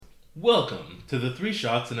Welcome to the Three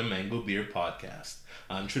Shots and a Mango Beer podcast.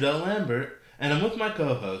 I'm Tredel Lambert, and I'm with my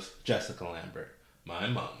co-host, Jessica Lambert, my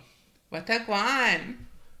mom. Watagwan.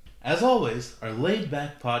 As always, our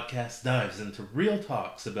laid-back podcast dives into real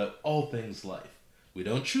talks about all things life. We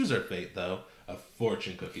don't choose our fate, though. A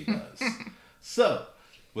fortune cookie does. So,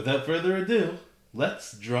 without further ado,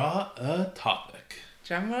 let's draw a topic.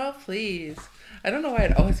 Drumroll, please. I don't know why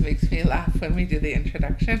it always makes me laugh when we do the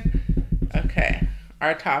introduction. Okay,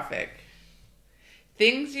 our topic: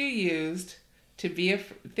 things you used to be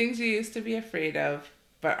afraid of,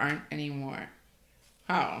 but aren't anymore.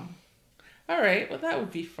 Oh, all right. Well, that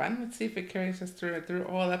would be fun. Let's see if it carries us through a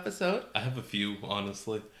whole episode, I have a few,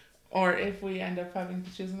 honestly. or if we end up having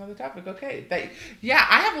to choose another topic. Okay, I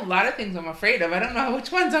have a lot of things I'm afraid of. I don't know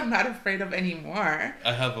which ones I'm not afraid of anymore.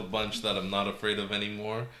 I have a bunch that I'm not afraid of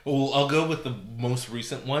anymore. Well, I'll go with the most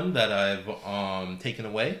recent one that I've taken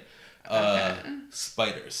away.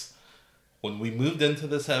 Spiders. When we moved into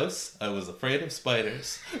this house, I was afraid of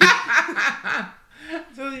spiders.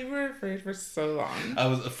 So you were afraid for so long. I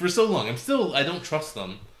was for so long. I don't trust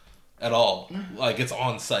them at all. Like, it's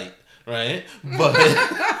on site, right? But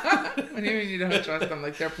What do you mean you don't trust them?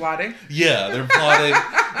 Like they're plotting? yeah, they're plotting.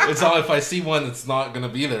 It's not, if I see one, it's not gonna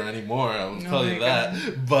be there anymore. I will tell you that.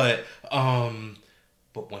 God.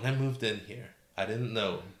 But when I moved in here, I didn't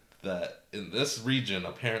know that in this region,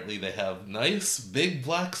 apparently they have nice big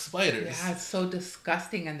black spiders. Yeah, it's so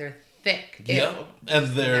disgusting and they're thick. Yep. Ew. And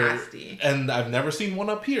they're nasty. And I've never seen one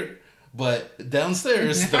up here. But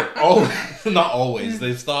downstairs, they're always, not always,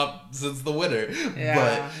 they've stopped since the winter.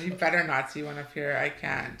 Yeah, you better not see one up here. I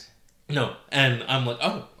can't. No, and I'm like,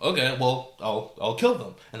 oh, okay, well, I'll kill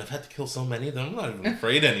them. And I've had to kill so many of them, I'm not even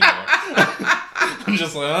afraid anymore. I'm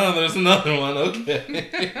just like, oh, there's another one,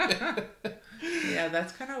 okay. Yeah,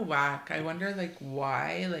 that's kind of whack. I wonder,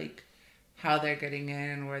 why, how they're getting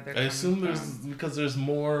in, where they're I coming assume because there's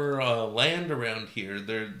more land around here.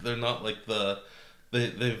 They're not like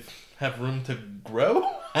they have room to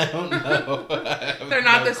grow. I don't know. They're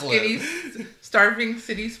not the skinny, starving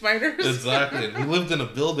city spiders. Exactly. And we lived in a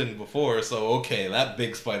building before, so okay, that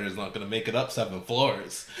big spider's not going to make it up 7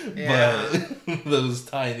 floors. Yeah. But those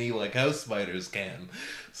tiny, house spiders can.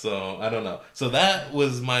 So, I don't know. So that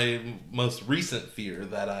was my most recent fear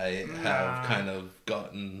that I have kind of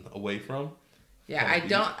gotten away from. Yeah, I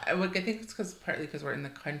think it's partly because we're in the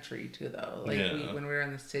country, too, though. When we were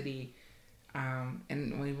in the city... and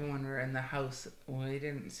even when we were in the house, we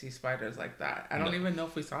didn't see spiders like that. I don't even know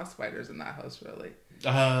if we saw spiders in that house, really.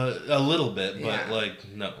 A little bit, Yeah. but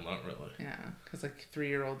no, not really. Yeah, because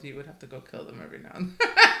 3-year-old you would have to go kill them every now and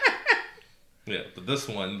Yeah, but this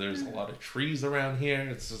one, there's a lot of trees around here.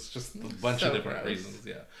 It's just a bunch of different reasons.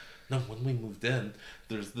 Yeah. No, when we moved in,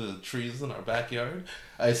 there's the trees in our backyard.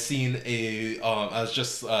 I seen I was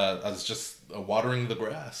just watering the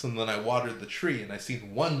grass, and then I watered the tree, and I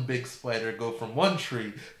seen one big spider go from one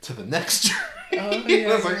tree to the next tree. Oh, yeah.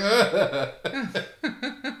 I was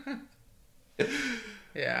like,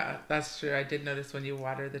 Yeah, that's true. I did notice when you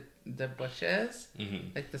water the bushes,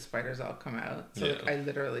 mm-hmm. the spiders all come out. So Yeah. I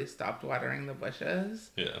literally stopped watering the bushes.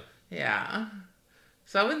 Yeah. Yeah.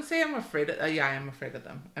 So I wouldn't say I'm afraid of... I am afraid of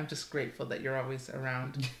them. I'm just grateful that you're always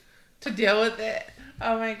around to deal with it.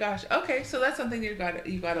 Oh my gosh. Okay, so that's something you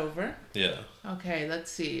got over. Yeah. Okay,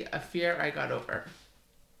 let's see. A fear I got over.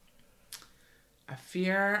 A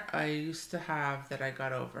fear I used to have that I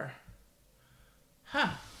got over. Huh.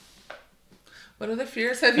 What other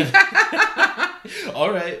fears have you had?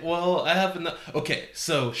 All right. Well, I have okay,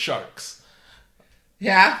 so sharks.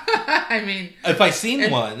 Yeah, I mean... If I seen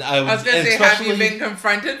one, I was going to say, have you been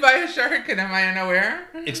confronted by a shark and am I unaware?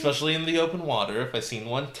 Especially in the open water, if I seen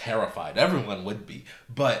one, terrified. Everyone would be.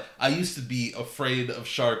 But I used to be afraid of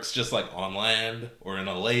sharks just on land or in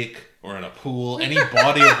a lake or in a pool, any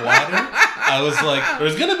body of water. I was like,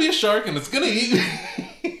 there's going to be a shark and it's going to eat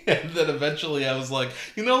me. And then eventually I was like,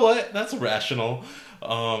 you know what? That's rational.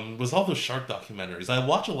 Was all those shark documentaries. I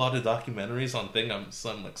watch a lot of documentaries on things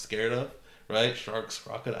I'm scared of. Right? Sharks,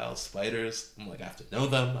 crocodiles, spiders. I'm like, I have to know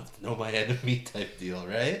them. I have to know my enemy type deal,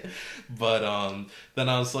 right? But then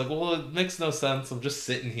I was like, well, it makes no sense. I'm just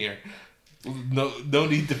sitting here. No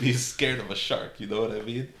need to be scared of a shark. You know what I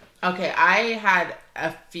mean? Okay, I had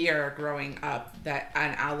a fear growing up that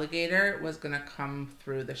an alligator was going to come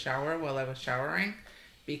through the shower while I was showering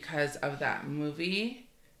because of that movie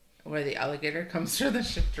where the alligator comes through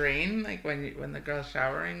the drain, when the girl's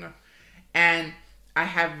showering. And I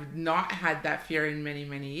have not had that fear in many,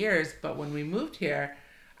 many years, but when we moved here,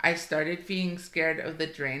 I started being scared of the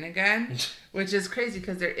drain again, which is crazy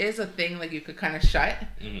because there is a thing like you could kind of shut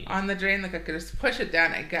on the drain. Like I could just push it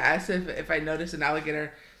down, I guess, if I notice an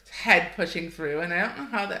alligator head pushing through, and I don't know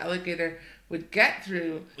how the alligator would get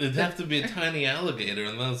through. It'd have to be a tiny alligator,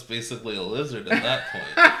 and that's basically a lizard at that point.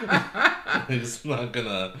 It's not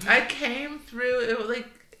gonna... I came through, it was like,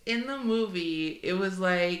 in the movie, it was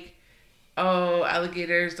like, oh,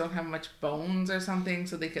 alligators don't have much bones or something,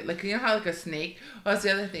 so they could, like, you know how, like, a snake, oh, that's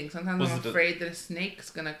the other thing, sometimes I'm afraid that a snake's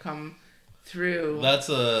gonna come through. That's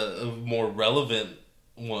a more relevant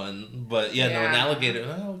one, but no, an alligator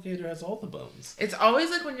has all the bones. It's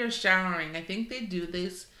always like when you're showering, I think they do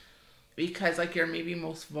this because, like, you're maybe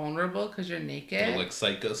most vulnerable because you're naked. Like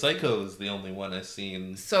Psycho is the only one I've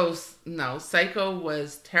seen. So, no, Psycho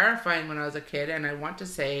was terrifying when I was a kid, and I want to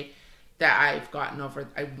say that I've gotten over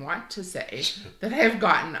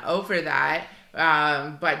that.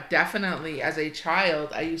 But definitely as a child,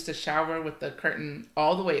 I used to shower with the curtain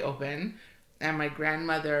all the way open, and my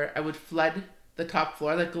grandmother, I would flood the top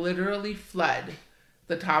floor, like literally flood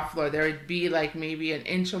the top floor. There would be like maybe an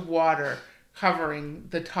inch of water covering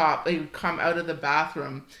the top. They would come out of the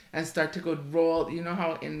bathroom and start to go roll. You know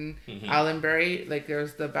how in Allenbury, like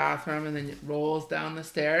there's the bathroom and then it rolls down the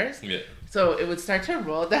stairs? Yeah. So it would start to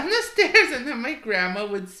roll down the stairs, and then my grandma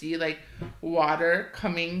would see like water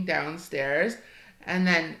coming downstairs, and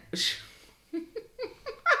then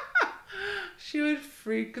she would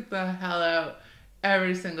freak the hell out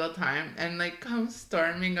every single time and like come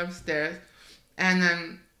storming upstairs. And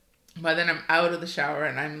then by then I'm out of the shower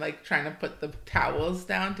and I'm like trying to put the towels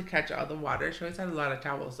down to catch all the water. She always had a lot of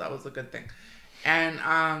towels, so that was a good thing.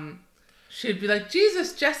 And she'd be like,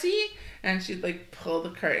 Jesus, Jessie, and she'd like pull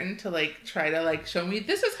the curtain to like try to like show me,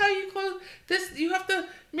 this is how you close this. You have to,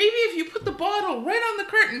 maybe if you put the bottle right on the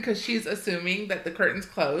curtain, because she's assuming that the curtain's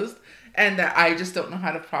closed and that I just don't know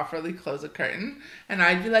how to properly close a curtain. And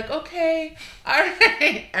I'd be like, okay, all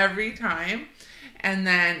right, every time. And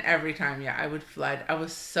then every time, I would flood. I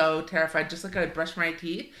was so terrified. Just like I'd brush my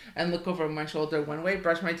teeth and look over my shoulder one way,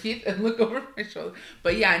 brush my teeth and look over my shoulder.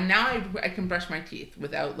 But now I can brush my teeth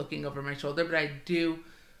without looking over my shoulder. But I do,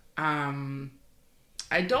 I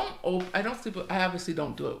don't sleep. I obviously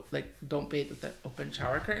don't do it, like, don't bathe with the open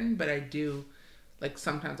shower curtain. But I do, like,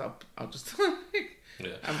 sometimes I'll just like,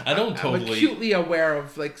 I'm acutely aware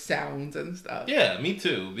of like sounds and stuff. Yeah, me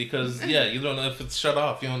too. Because you don't know if it's shut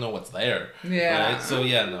off. You don't know what's there. Yeah. Right? So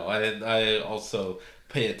no, I also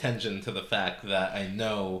pay attention to the fact that I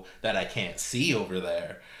know that I can't see over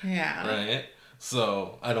there. Yeah. Right.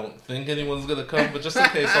 So I don't think anyone's gonna come, but just in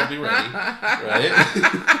case, I'll be ready. Right.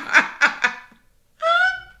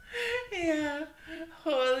 Yeah.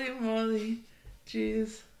 Holy moly.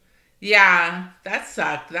 Jeez. Yeah, that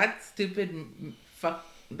sucked. That stupid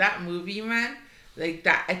that movie, man. Like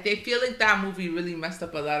that, I feel like that movie really messed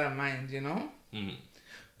up a lot of minds, you know? Mm-hmm.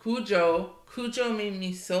 Cujo made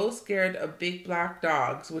me so scared of big black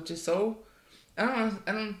dogs, which is so, I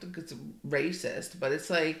don't think it's racist, but it's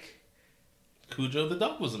like... Cujo the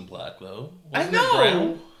dog wasn't black, though. Wasn't it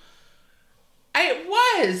brown? It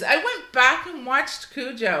was. I went back and watched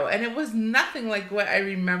Cujo, and it was nothing like what I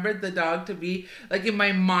remembered the dog to be. Like, in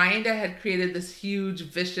my mind, I had created this huge,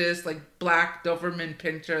 vicious, like, black Doberman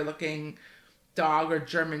Pinscher looking dog, or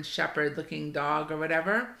German Shepherd looking dog, or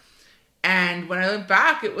whatever. And when I went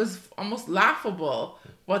back, it was almost laughable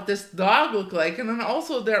what this dog looked like. And then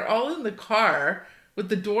also, they're all in the car with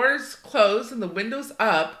the doors closed and the windows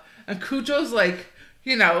up, and Cujo's like,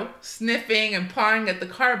 you know, sniffing and pawing at the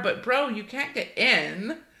car. But bro, you can't get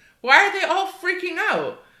in. Why are they all freaking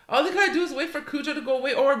out? All they gotta do is wait for Cujo to go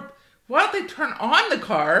away, or why don't they turn on the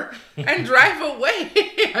car and drive away?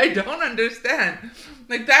 I don't understand.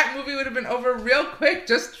 Like, that movie would have been over real quick.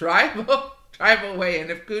 Just drive away. And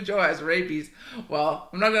if Cujo has rabies, well,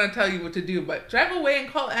 I'm not gonna tell you what to do, but drive away and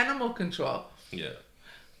call animal control. Yeah,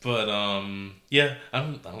 but I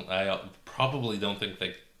probably don't think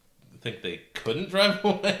they couldn't drive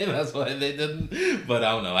away. That's why they didn't. But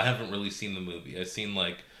I don't know. I haven't really seen the movie. I've seen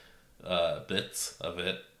like bits of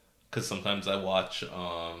it, because sometimes I watch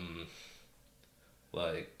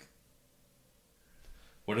like,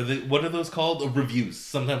 what are those called? Reviews.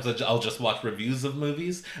 Sometimes I'll just watch reviews of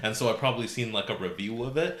movies, and so I've probably seen like a review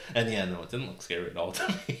of it, and it didn't look scary at all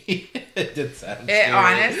to me. It did sound scary. It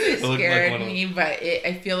honestly scared me, but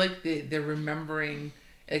I feel like they're remembering,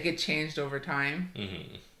 like, it changed over time.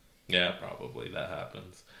 Mm-hmm. Yeah, probably that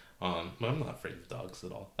happens. I'm not afraid of dogs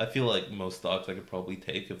at all. I feel like most dogs I could probably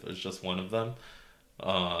take if there's just one of them.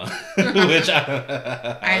 Which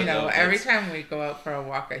I know. Every time we go out for a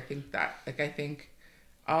walk, I think that. Like, I think,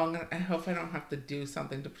 I hope I don't have to do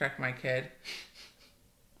something to protect my kid.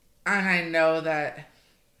 And I know that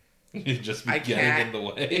you'd just be getting in the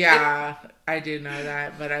way. Yeah, I do know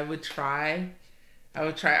that, but I would try. I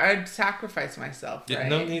would try. I'd sacrifice myself, Yeah, right?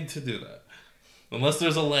 no need to do that. Unless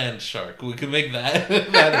there's a land shark. We can make that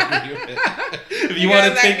agreement. If you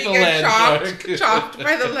want to take the land shark. Chopped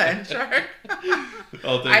by the land shark.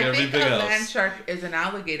 I'll take everything else. I think a land shark is an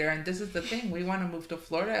alligator, and this is the thing. We want to move to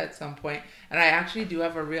Florida at some point, and I actually do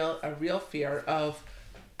have a real fear of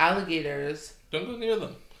alligators. Don't go near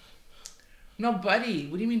them. No, buddy.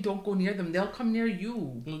 What do you mean don't go near them? They'll come near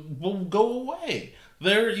you. Well, go away.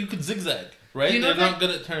 You could zigzag, right? They're not good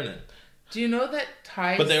at turning. Do you know that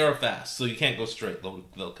Ty's... But they are fast, so you can't go straight.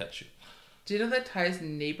 They'll catch you. Do you know that Ty's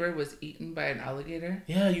neighbor was eaten by an alligator?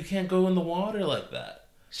 Yeah, you can't go in the water like that.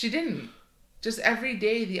 She didn't. Just every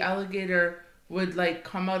day the alligator would like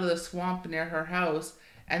come out of the swamp near her house,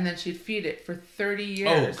 and then she'd feed it for 30 years.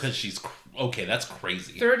 Oh, because she's... Okay, that's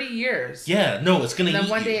crazy. 30 years. Yeah, no, it's going to eat you. And then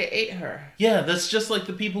one day it ate her. Yeah, that's just like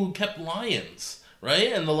the people who kept lions,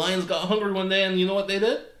 right? And the lions got hungry one day, and you know what they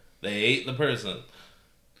did? They ate the person.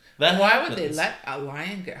 Why would they let a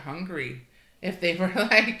lion get hungry if they were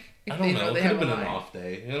like... I don't know. It could have been an off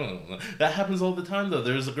day. I don't know. That happens all the time, though.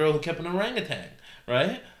 There's a girl who kept an orangutan,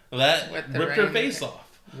 right? That ripped her face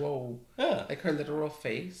off. Whoa. Yeah. Like her literal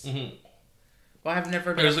face? Mm-hmm. Well, I've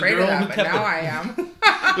never been afraid of that, but now I am.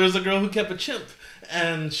 There's a girl who kept a chimp,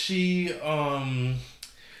 and she, it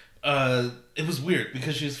was weird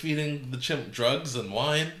because she was feeding the chimp drugs and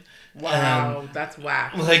wine. Wow, that's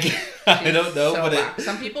whack. Like, I don't know, so but whack.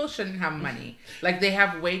 Some people shouldn't have money. Like, they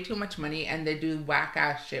have way too much money, and they do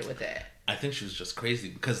whack-ass shit with it. I think she was just crazy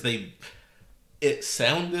because it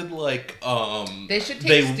sounded like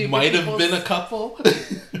they might have been a couple,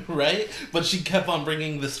 right? But she kept on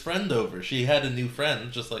bringing this friend over. She had a new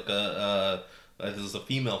friend, just like this is a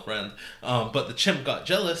female friend. But the chimp got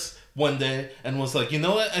jealous one day and was like, you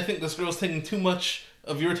know what? I think this girl's taking too much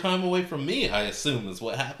of your time away from me, I assume is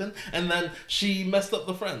what happened. And then she messed up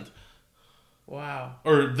the friend. Wow.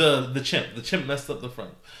 Or the chimp. The chimp messed up the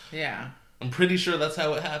friend. Yeah. I'm pretty sure that's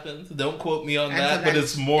how it happened. Don't quote me on that, but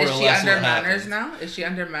it's more or less what happened. Is she under manners now? Is she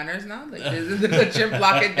under manners now? Like, does the chimp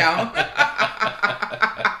lock it down?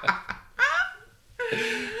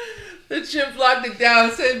 The chimp locked it down,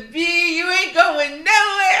 said, B, you ain't going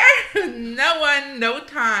nowhere. No one, no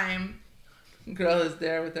time. Girl is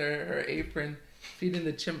there with her apron, feeding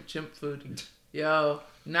the chimp food. Yo,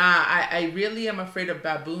 nah, I really am afraid of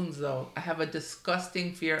baboons, though. I have a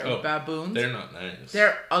disgusting fear of baboons. They're not nice.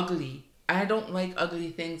 They're ugly. I don't like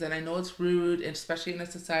ugly things, and I know it's rude, especially in a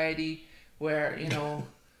society where,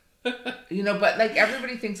 but like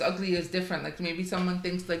everybody thinks ugly is different. Like maybe someone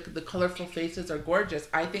thinks like the colorful faces are gorgeous.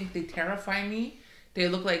 I think they terrify me. They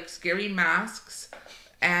look like scary masks,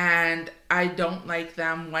 and I don't like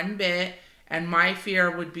them one bit. And my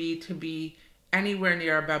fear would be to be anywhere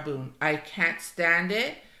near a baboon. I can't stand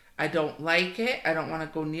it. I don't like it. I don't want to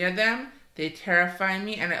go near them. They terrify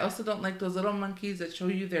me. And I also don't like those little monkeys that show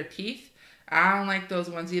you their teeth. I don't like those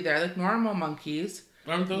ones either. I like normal monkeys.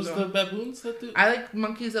 Aren't those the baboons that do? I like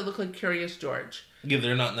monkeys that look like Curious George. Yeah,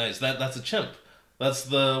 they're not nice. That's a chimp. That's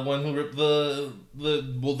the one who ripped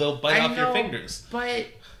they'll bite off your fingers. But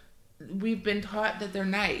we've been taught that they're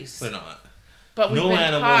nice. They're not. But no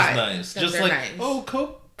animal's nice. Just like nice.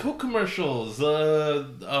 Coke commercials,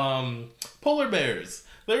 polar bears.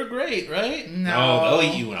 They're great, right? No, they'll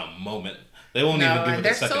eat you in a moment. They won't even give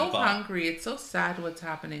it a second thought. They're so hungry. It's so sad what's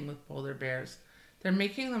happening with polar bears. They're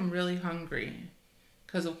making them really hungry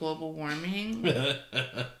because of global warming.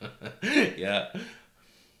 Yeah.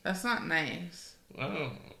 That's not nice.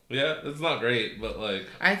 Oh, yeah, it's not great, but like...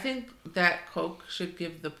 I think that Coke should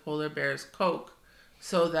give the polar bears Coke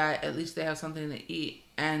so that at least they have something to eat.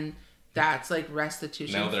 And that's like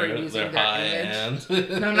restitution for using their image.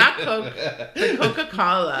 No, not Coke. The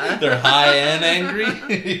Coca-Cola. They're high and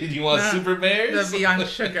angry. You want super bears? They'll be on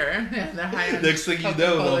sugar. Yeah, they're high on Next thing you know,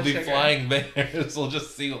 they'll be sugar. Flying bears. We'll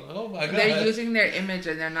just see. Oh my god! They're using their image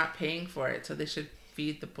and they're not paying for it, so they should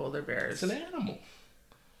feed the polar bears. It's an animal.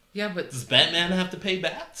 Yeah, but does Batman have to pay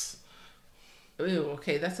bats? Ew,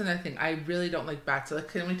 okay, that's another thing. I really don't like bats. So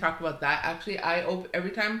can we talk about that? Actually,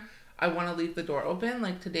 every time I want to leave the door open.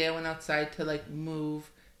 Like today, I went outside to like move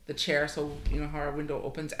the chair, so you know how our window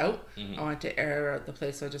opens out. Mm-hmm. I wanted to air out the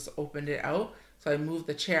place, so I just opened it out. So I moved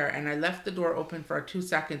the chair, and I left the door open for 2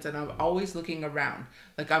 seconds, and I'm always looking around.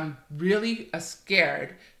 Like I'm really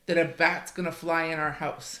scared that a bat's gonna fly in our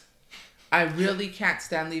house. I really can't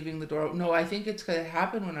stand leaving the door open. No, I think it's gonna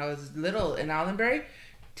happen when I was little in Allenbury.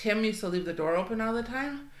 Tim used to leave the door open all the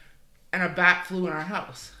time, and a bat flew in our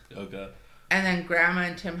house. Okay. And then Grandma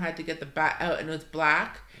and Tim had to get the bat out, and it was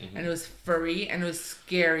black, and it was furry, and it was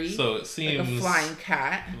scary. So it seems like a flying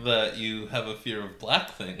cat. That you have a fear of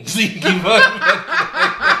black things. You keep on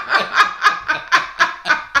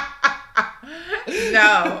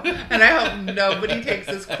No. And I hope nobody takes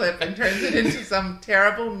this clip and turns it into some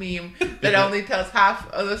terrible meme that only tells half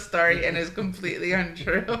of the story and is completely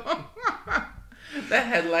untrue. The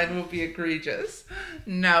headline will be egregious.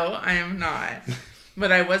 No, I am not.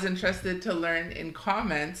 But I was interested to learn in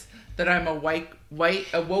comments that I'm a woke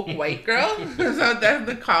white girl. So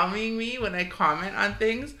they're calling me when I comment on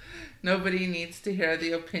things. Nobody needs to hear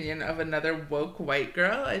the opinion of another woke white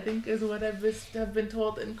girl, I think is what have been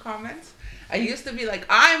told in comments. I used to be like,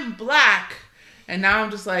 I'm black. And now I'm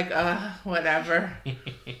just like, whatever.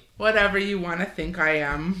 Whatever you want to think I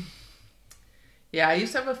am. Yeah, I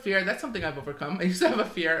used to have a fear. That's something I've overcome. I used to have a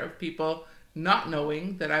fear of people not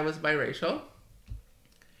knowing that I was biracial.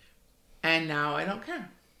 And now I don't care.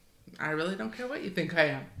 I really don't care what you think I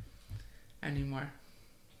am anymore.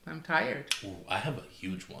 I'm tired. Ooh, I have a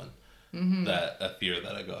huge one. Mm-hmm. A fear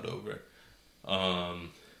that I got over. I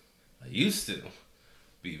used to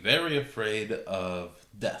be very afraid of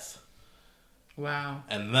death. Wow.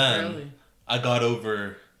 And then really? I got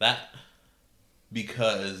over that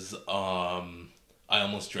because I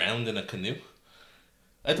almost drowned in a canoe.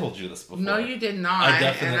 I told you this before. No, you did not. I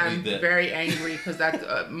definitely and did. I'm very angry because that's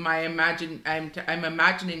I'm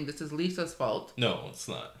imagining this is Lisa's fault. No, it's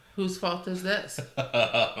not. Whose fault is this?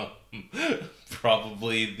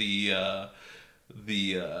 Probably the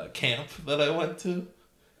camp that I went to.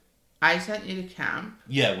 I sent you to camp.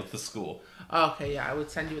 Yeah, with the school. Okay, yeah, I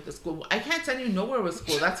would send you with the school. I can't send you nowhere with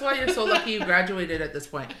school. That's why you're so lucky you graduated at this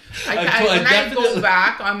point. I go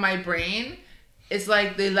back on my brain, it's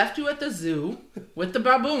like they left you at the zoo with the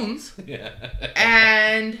baboons. Yeah.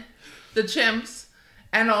 And the chimps.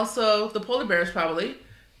 And also the polar bears, probably.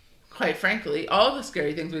 Quite frankly, all the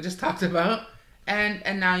scary things we just talked about.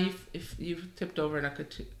 And now you've tipped over in a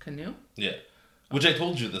canoe? Yeah. Which I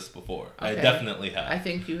told you this before. Okay. I definitely have. I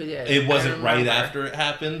think you did. It wasn't right after it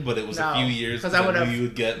happened, but it was a few years because I knew you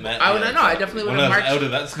would get mad. I would have. No, I definitely would have marched out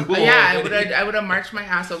of that school. Yeah, I would have marched my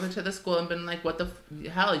ass over to the school and been like, "What the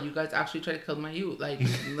hell? You guys actually tried to kill my youth. Like,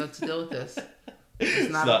 let's deal with this."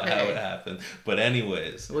 It's not how it happened. But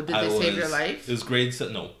anyways, well, did they save your life? It was grade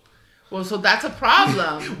 7. No. Well, so that's a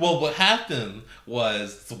problem. Well, what happened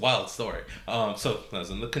was, it's a wild story. So I was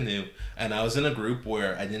in the canoe, and I was in a group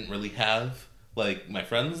where I didn't really have like my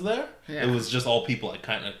friends there. Yeah. It was just all people I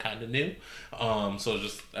kind of knew. So I was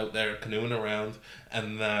just out there canoeing around,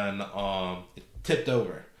 and then it tipped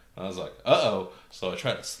over. I was like, uh-oh. So I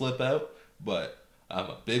tried to slip out, but I'm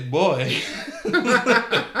a big boy.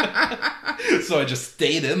 So I just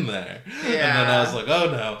stayed in there. Yeah. And then I was like, oh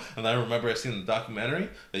no. And I remember I seen the documentary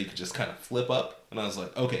that you could just kind of flip up. And I was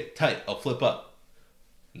like, okay, tight, I'll flip up.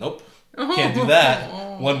 Nope. Can't do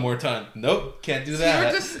that. One more time. Nope, can't do that. You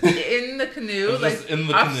were just in the canoe? Just in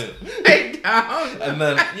the canoe. Upside down. And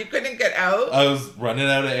then you couldn't get out? I was running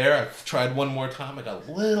out of air. I tried one more time. I got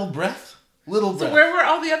a little breath. So where were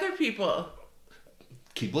all the other people?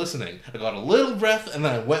 Keep listening. I got a little breath, and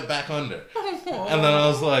then I went back under. And then I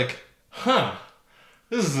was like, huh,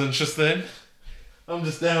 this is interesting. I'm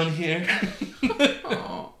just down here.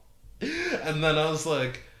 And then I was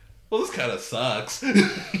like, well, this kind of sucks.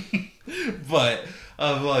 But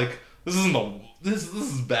I'm like, this is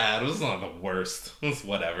bad. This is not the worst. It's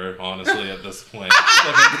whatever, honestly, at this point.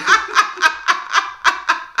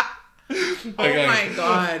 My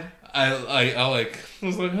God. I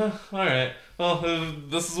was like, huh, all right. Well,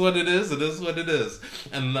 this is what it is. It is what it is.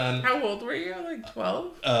 And then... How old were you? Like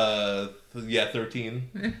 12? Yeah,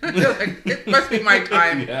 13. Like, it must be my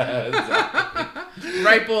time. Yeah, exactly.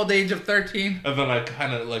 Ripe old age of 13. And then I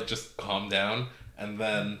kind of like just calmed down, and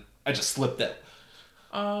then I just slipped out.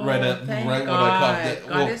 Oh, right God. When I caught it.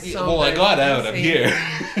 God is so I got out. I'm here.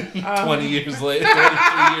 20 years later,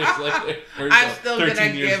 23 years later. I'm still going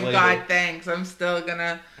to give God thanks. I'm still going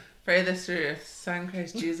to pray this through your Son,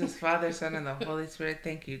 Christ Jesus, Father, Son, and the Holy Spirit.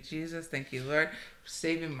 Thank you, Jesus. Thank you, Lord, for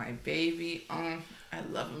saving my baby. I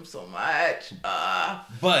love him so much.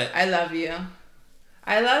 But I love you.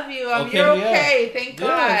 I love you. You're okay. Yeah. Thank God.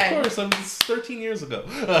 Yeah, of course. I'm 13 years ago.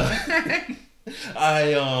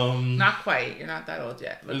 Not quite. You're not that old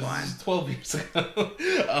yet. But go on. 12 years ago.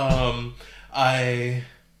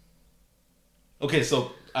 Okay,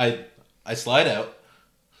 so I slide out.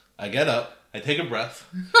 I get up. I take a breath.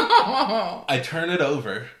 I turn it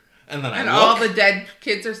over, and then I look. All the dead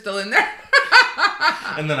kids are still in there.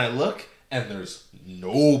 And then I look, and there's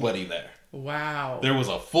nobody there. Wow. There was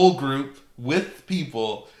a full group with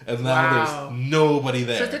people, and now there's nobody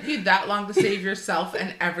there. So it took you that long to save yourself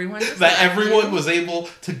and everyone? Everyone was able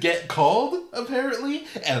to get called, apparently,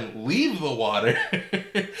 and leave the water,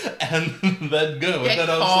 and then go. Get and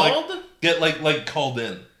then called? I was like, get called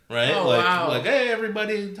in. right? Oh, like, wow. like, hey,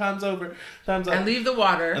 everybody, time's over, time's up. And leave the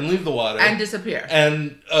water. And disappear.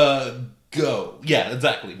 And, go. Yeah,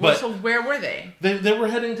 exactly. Well, But so where were they? They were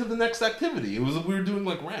heading to the next activity. We were doing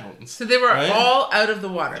like rounds. So they were right? all out of the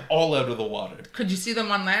water. All out of the water. Could you see them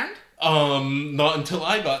on land? Not until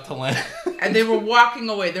I got to land. And they were walking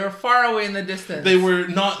away. They were far away in the distance. They were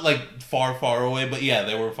not like far away, but yeah,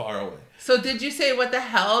 they were far away. So did you say, what the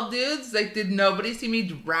hell, dudes? Like, did nobody see me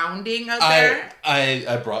drowning out there?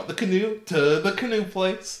 I brought the canoe to the canoe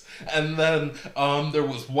place. And then there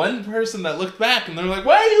was one person that looked back and they're like,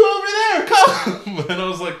 why are you over there? Come! And I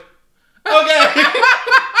was like, okay.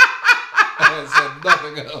 I said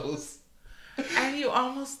nothing else. And you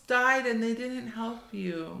almost died and they didn't help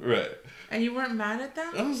you. Right. And you weren't mad at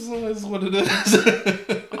them? That's what it is.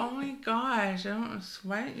 Oh my gosh.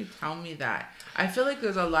 Why didn't you tell me that? I feel like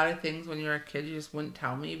there's a lot of things when you're a kid you just wouldn't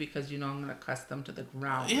tell me because you know I'm going to cuss them to the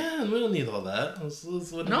ground. Yeah, we don't need all that. That's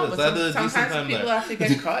what no, it is. but sometimes people have to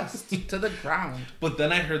get cussed to the ground. But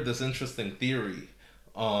then I heard this interesting theory.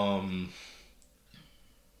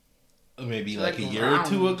 Maybe like a year or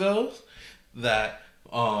two ago that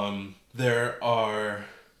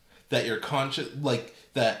that you're conscious, like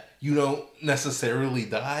that you don't necessarily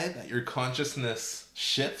die, that your consciousness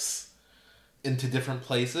shifts into different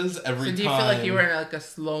places every time. So do you feel like you were in like a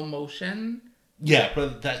slow motion? Yeah,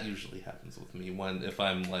 but that usually happens with me if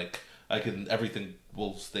I'm like, everything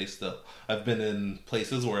will stay still. I've been in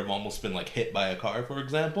places where I've almost been like hit by a car, for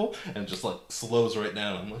example, and just like slows right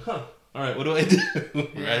down. I'm like, huh. All right, what do I do?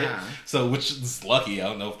 Right? Yeah. So, which is lucky. I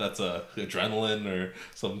don't know if that's adrenaline or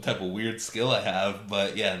some type of weird skill I have,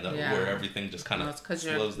 but where everything just kind of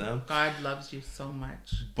slows down. God loves you so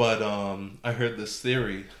much. But I heard this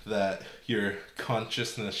theory that your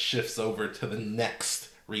consciousness shifts over to the next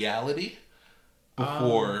reality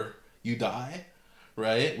before you die,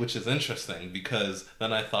 right? Which is interesting because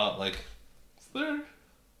then I thought, like, is there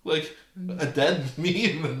like a dead me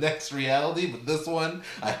in the next reality, but this one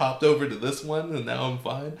I hopped over to this one and now I'm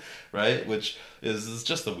fine, right? Which is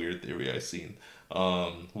just a weird theory I've seen,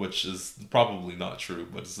 which is probably not true,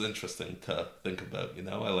 but it's interesting to think about.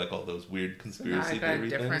 I like all those weird conspiracy theory things. I got a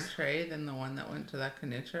different tray than the one that went to that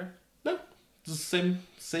canoe trip. No, it's the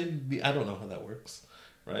same. I don't know how that works.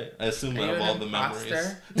 Right? I assume I have all the memories.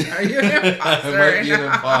 Are you an imposter? I might be an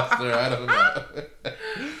imposter. I don't know.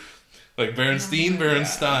 Like Bernstein,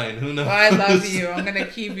 Bernstein. Who knows? Well, I love you. I'm going to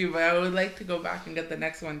keep you, but I would like to go back and get the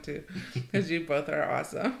next one too. Because you both are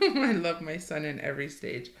awesome. I love my son in every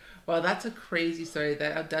stage. Well, that's a crazy story.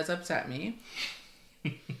 That does upset me.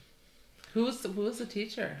 Who was the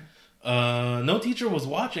teacher? No teacher was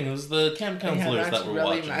watching. It was the camp counselors that were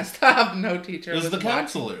really watching. Messed up. No teacher was the watching.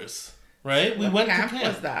 Counselors. Right? We What went camp to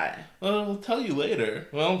camp. was that? Well, I'll tell you later.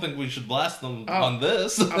 Well, I don't think we should blast them on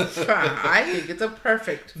this. I think it's a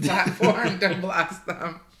perfect platform to blast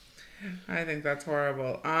them. I think that's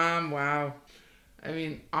horrible. Wow. I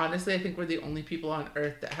mean, honestly, I think we're the only people on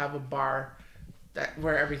earth that have a bar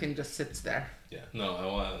where everything just sits there. Yeah, no, I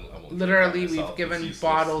won't. Literally, we've given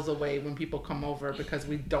bottles away when people come over because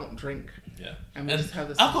we don't drink. Yeah. And we just have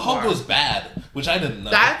this alcohol bar. goes bad, which I didn't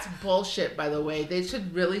know. That's bullshit, by the way. They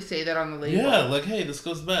should really say that on the label. Yeah, like, hey, this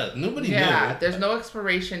goes bad. Nobody knew. Yeah, there's no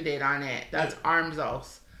expiration date on it. That's arms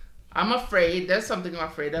else. I'm afraid, there's something I'm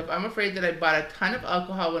afraid of. I'm afraid that I bought a ton of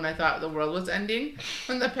alcohol when I thought the world was ending,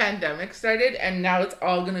 when the pandemic started, and now it's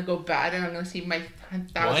all going to go bad, and I'm going to see my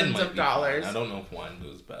thousands of dollars. I don't know if wine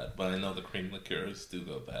goes bad, but I know the cream liqueurs do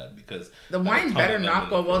go bad because... The wine better not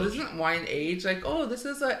go well. Doesn't wine age? Like, oh, this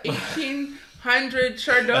is a 1800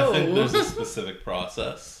 Chardonnay. I think there's a specific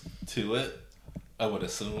process to it, I would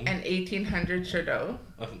assume. An 1800 Chardonnay?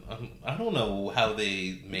 I don't know how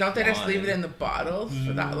they make Don't they wine. just leave it in the bottles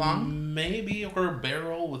for that long? Maybe, or a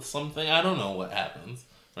barrel with something. I don't know what happens.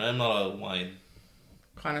 Right? I'm not a wine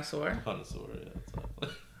connoisseur.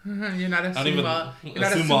 Yeah. You're not a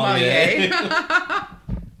sommelier.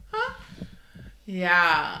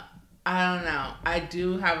 Yeah, I don't know. I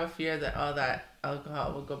do have a fear that all that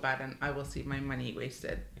alcohol will go bad and I will see my money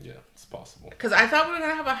wasted. Yeah, it's possible. Because I thought we were going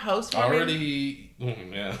to have a housewarming.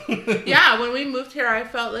 Yeah. Yeah, when we moved here, I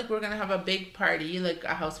felt like we were going to have a big party, like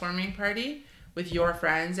a housewarming party with your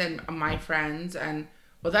friends and my friends. And,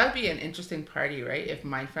 well, that would be an interesting party, right? If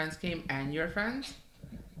my friends came and your friends.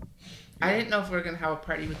 Yeah. I didn't know if we were going to have a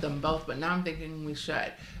party with them both, but now I'm thinking we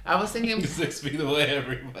should. I was thinking... 6 feet away,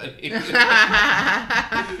 everybody.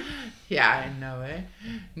 Yeah, I know it.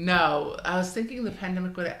 No, I was thinking the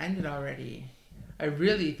pandemic would have ended already. I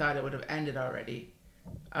really thought it would have ended already.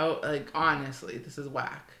 Honestly, this is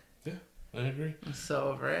whack. Yeah, I agree. I'm so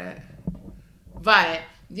over it. But,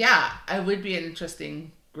 yeah, it would be an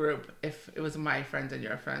interesting group if it was my friends and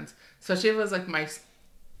your friends. Especially if it was like my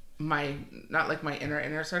not like my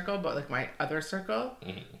inner circle, but like my other circle.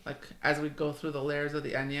 Mm-hmm. Like as we go through the layers of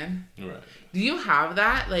the onion. Right. Do you have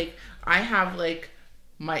that? Like I have like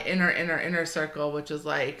my inner circle, which is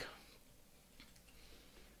like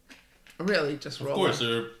really just Roland. Of course,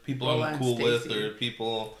 there are people I'm cool with. There are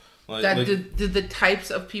people like did the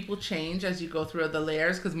types of people change as you go through the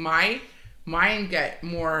layers? Because mine get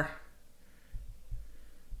more.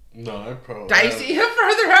 No, I probably dicey the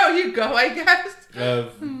further out you go, I guess. I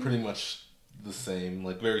have pretty much the same,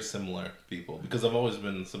 like very similar people because I've always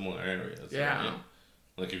been in similar areas. Yeah. Right?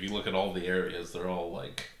 Like if you look at all the areas, they're all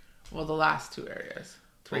like. Well, the last 2 areas,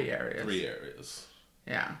 3 areas. 3 areas.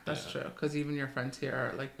 Yeah, that's true. Because even your friends here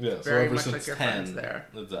are like very so much like your 10, friends there.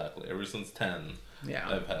 Exactly. Ever since 10,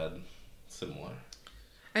 I've had similar.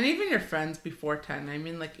 And even your friends before 10. I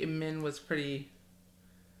mean, like Min was pretty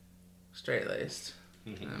straight laced.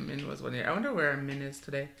 Mm-hmm. Min was 1 year. I wonder where Min is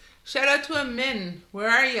today. Shout out to Min. Where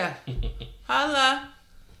are you? Holla.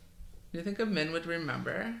 Do you think Min would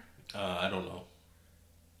remember? I don't know.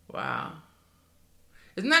 Wow.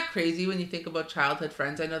 Isn't that crazy when you think about childhood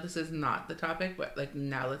friends? I know this is not the topic, but like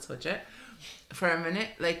now let's switch it for a minute.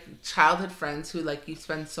 Like childhood friends who like you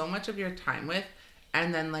spend so much of your time with,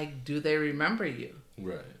 and then like do they remember you?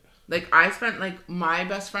 Right. Like I spent like my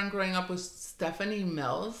best friend growing up was Stephanie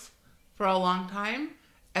Mills for a long time,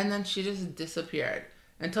 and then she just disappeared.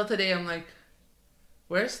 Until today I'm like,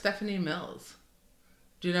 where's Stephanie Mills?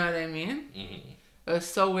 Do you know what I mean? Mm-hmm. It was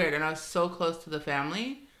so weird, and I was so close to the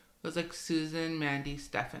family. It was like Susan, Mandy,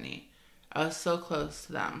 Stephanie. I was so close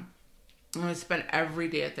to them. And I would spend every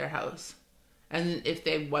day at their house. And if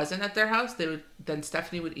they wasn't at their house, then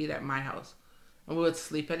Stephanie would eat at my house. And we would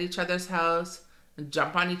sleep at each other's house and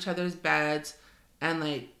jump on each other's beds and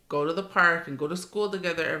like go to the park and go to school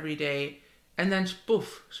together every day. And then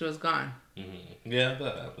poof, she was gone. Mm-hmm. Yeah,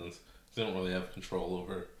 that happens. You don't really have control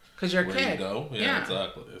over because you're a where kid. You go. Yeah,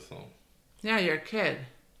 exactly. So. Yeah, you're a kid.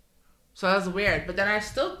 So that was weird. But then I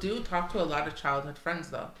still do talk to a lot of childhood friends,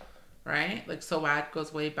 though. Right? Like, Soad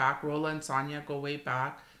goes way back. Rola and Sonia go way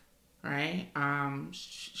back. Right?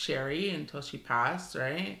 Sherry, until she passed,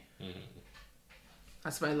 right? Mm-hmm.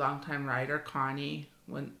 That's my longtime rider. Connie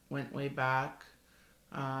went way back.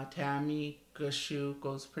 Tammy, Gushu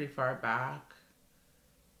goes pretty far back.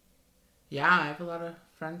 Yeah, I have a lot of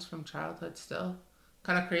friends from childhood still.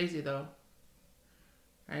 Kind of crazy, though.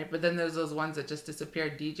 Right, but then there's those ones that just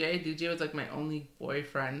disappeared. DJ was like my only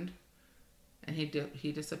boyfriend, and he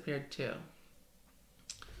disappeared too.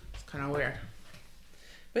 It's kind of weird.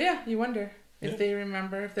 But yeah, you wonder if they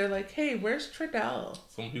remember, if they're like, hey, where's Tredel?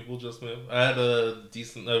 Some people just move. I had a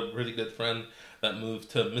really good friend that moved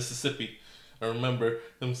to Mississippi. I remember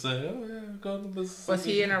him saying, "Oh yeah, I'm going to Mississippi." Was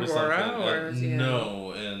he in Aurora or was he in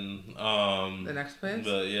the next place?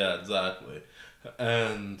 But yeah, exactly,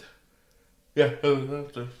 and. Yeah,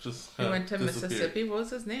 just he went to Mississippi. What was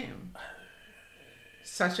his name?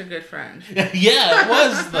 Such a good friend. Yeah, it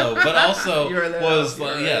was though, but also was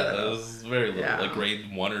like it was very little, like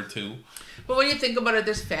grade 1 or 2. But when you think about it,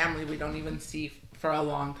 this family we don't even see for a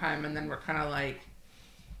long time, and then we're kind of like,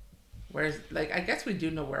 where's like I guess we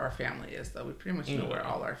do know where our family is though. We pretty much know where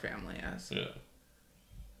all our family is. Yeah,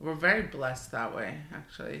 we're very blessed that way.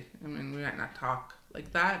 Actually, I mean, we might not talk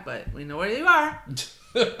like that, but we know where you are.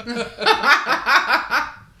 We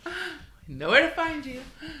know where to find you,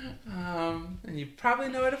 and you probably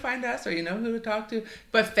know where to find us, or you know who to talk to.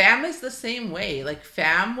 But fam is the same way. Like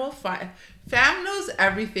fam knows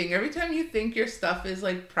everything. Every time you think your stuff is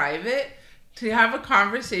like private, to have a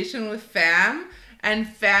conversation with fam, and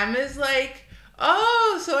fam is like,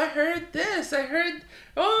 oh, so I heard this.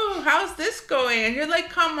 Oh, how's this going? And you're like,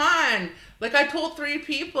 come on. Like, I told 3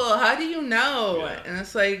 people. How do you know? Yeah. And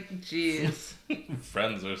it's like, geez.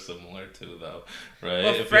 Friends are similar, too, though. Right?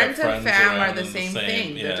 Well, friends and fam are the same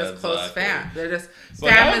thing. They're just close fam. They're just...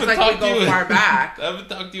 Fam is like we go far back. I haven't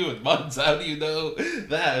talked to you in months. How do you know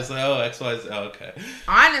that? It's like, oh, X, Y, Z. Oh, okay.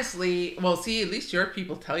 Honestly, well, see, at least your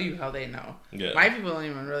people tell you how they know. Yeah. My people don't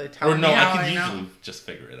even really tell me how I know. Or no, I can usually just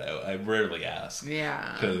figure it out. I rarely ask.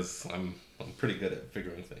 Yeah. Because I'm pretty good at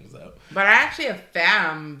figuring things out. But I actually have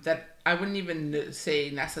fam that I wouldn't even say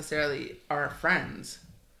necessarily are friends,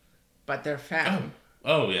 but they're fam.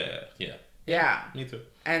 Oh yeah. Yeah. Me too.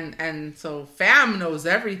 And so fam knows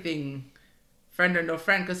everything, friend or no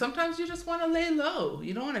friend, because sometimes you just want to lay low.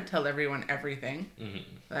 You don't want to tell everyone everything,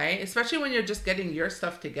 right? Especially when you're just getting your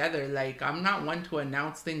stuff together. Like I'm not one to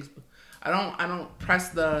announce things. I don't press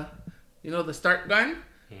the start gun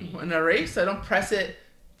in a race. I don't press it.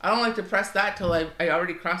 I don't like to press that till I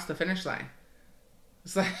already crossed the finish line.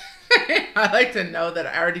 It's like, I like to know that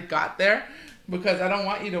I already got there because I don't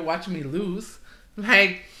want you to watch me lose.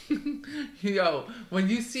 Like, yo, when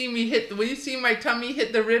you see my tummy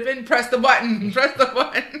hit the ribbon, press the button. Press the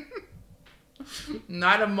button.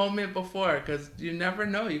 Not a moment before, because you never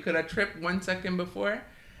know. You could have tripped 1 second before.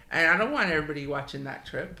 And I don't want everybody watching that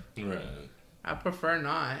trip. Right. I prefer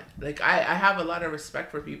not. Like, I have a lot of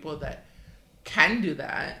respect for people that can do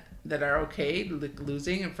that are okay like,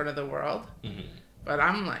 losing in front of the world. Mm-hmm. But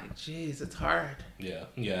I'm like, geez, it's hard. Yeah.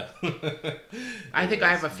 I think I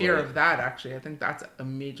have a fear of that, actually. I think that's a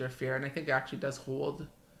major fear. And I think it actually does hold.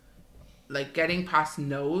 Like, getting past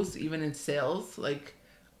no's, even in sales. Like,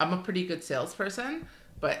 I'm a pretty good salesperson.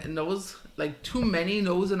 But no's, like, too many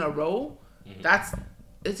no's in a row,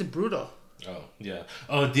 it's brutal. Oh, yeah.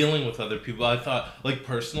 Oh, dealing with other people. I thought, like,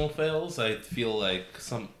 personal fails, I feel like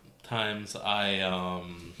sometimes I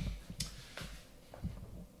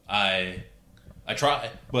try,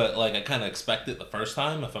 but like I kind of expect it the first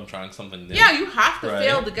time if I'm trying something new. Yeah, you have to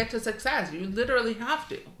fail to get to success. You literally have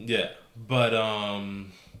to. Yeah, but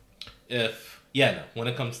when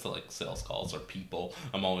it comes to like sales calls or people,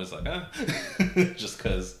 I'm always like, just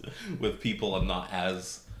because with people I'm not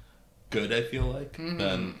as good. I feel like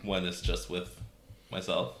than when it's just with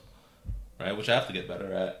myself, right? Which I have to get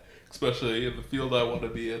better at, especially in the field I want to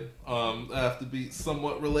be in. I have to be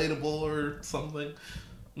somewhat relatable or something.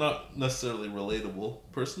 Not necessarily relatable,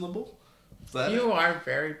 personable. Is that you are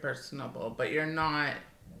very personable, but you're not.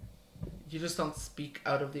 You just don't speak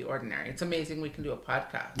out of the ordinary. It's amazing we can do a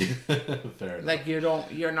podcast. Fair enough. Like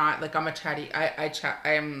you're not like I'm a chatty. I chat.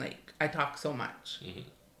 I am like I talk so much. Mm-hmm.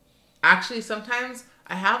 Actually, sometimes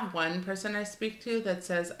I have one person I speak to that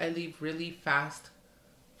says I leave really fast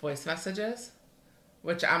voice messages,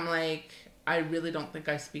 which I'm like I really don't think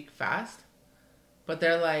I speak fast, but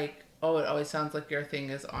they're like. Oh, it always sounds like your thing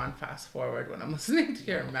is on fast forward when I'm listening to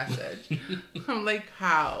your message. I'm like,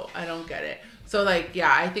 how? I don't get it. So, like,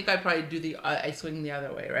 yeah, I think I probably I swing the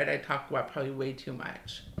other way, right? I talk about probably way too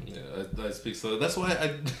much. Yeah, I speak slow. That's why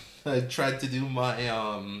I tried to do my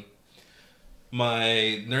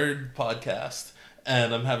my nerd podcast,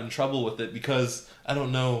 and I'm having trouble with it because I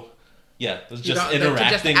don't know. Yeah, it's just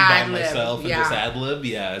interacting by myself and just ad-lib.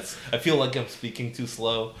 Yeah, I feel like I'm speaking too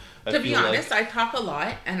slow. To be honest, I talk a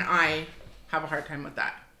lot, and I have a hard time with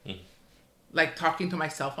that. Like talking to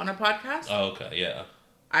myself on a podcast. Oh, okay, yeah.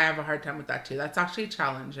 I have a hard time with that too. That's actually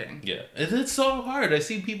challenging. Yeah, it's so hard. I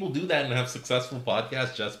see people do that and have successful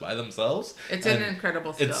podcasts just by themselves. It's an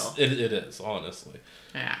incredible skill. It is, honestly.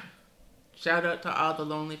 Yeah. Shout out to all the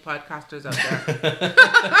lonely podcasters out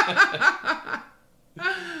there.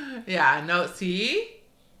 Yeah, no, see?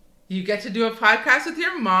 You get to do a podcast with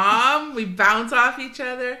your mom. We bounce off each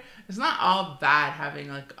other. It's not all bad having,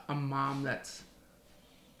 like, a mom that's,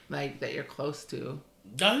 like, that you're close to.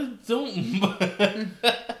 I don't...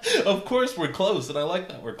 Of course we're close, and I like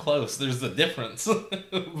that we're close. There's a difference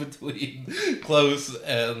between close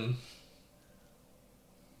and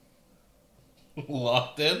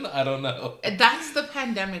locked in. I don't know. That's the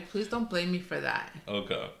pandemic. Please don't blame me for that.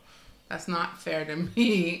 Okay. That's not fair to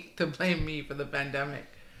me to blame me for the pandemic.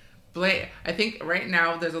 I think right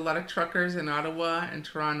now there's a lot of truckers in Ottawa and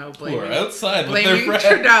Toronto blaming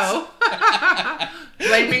Trudeau.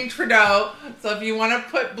 Blaming Trudeau. So if you want to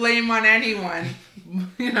put blame on anyone,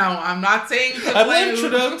 I'm not saying to I blame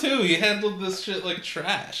Trudeau too. He handled this shit like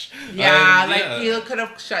trash. Yeah, he could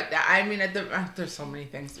have shut down. I mean, there's so many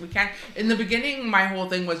things we can't. In the beginning, my whole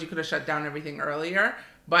thing was you could have shut down everything earlier.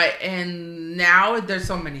 But now there's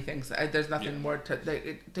so many things. There's nothing more to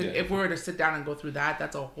if we were to sit down and go through that,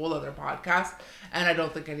 that's a whole other podcast. And I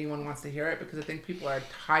don't think anyone wants to hear it because I think people are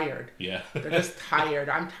tired. Yeah. They're just tired.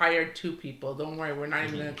 I'm tired too, people. Don't worry. We're not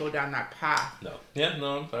even going to go down that path. No. Yeah,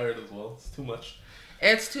 no, I'm tired as well. It's too much.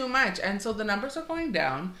 It's too much. And so the numbers are going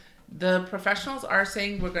down. The professionals are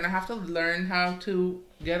saying we're going to have to learn how to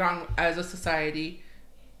get on as a society,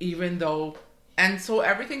 even though... And so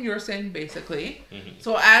everything you're saying, basically. Mm-hmm.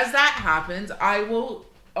 So as that happens, I will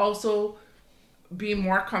also be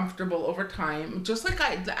more comfortable over time. Just like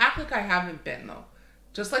act like I haven't been, though.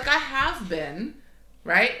 Just like I have been,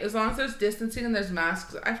 right? As long as there's distancing and there's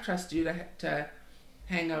masks, I trust you to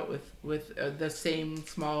hang out with the same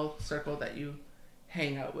small circle that you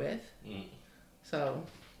hang out with. Mm. So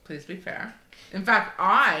please be fair. In fact,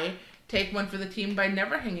 I take one for the team by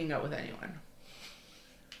never hanging out with anyone.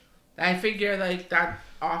 I figure like that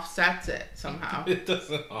offsets it somehow. It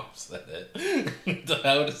doesn't offset it.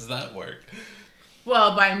 How does that work?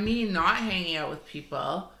 Well, by me not hanging out with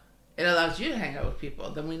people, it allows you to hang out with people.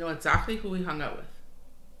 Then we know exactly who we hung out with.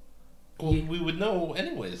 Well, we would know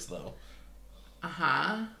anyways, though.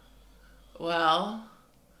 Uh-huh. Well,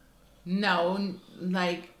 no,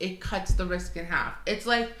 like it cuts the risk in half. It's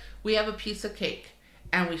like we have a piece of cake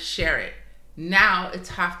and we share it. Now it's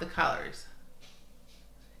half the calories.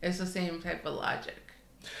 It's the same type of logic.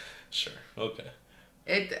 Sure. Okay.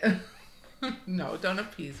 It. No, don't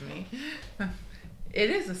appease me. It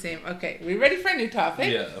is the same. Okay, we ready for a new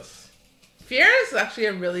topic? Yes. Fear is actually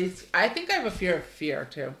I think I have a fear of fear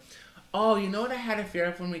too. Oh, you know what I had a fear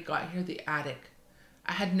of when we got here? The attic.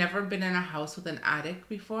 I had never been in a house with an attic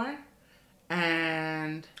before.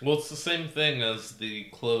 And... Well, it's the same thing as the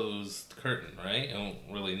closed curtain, right? You don't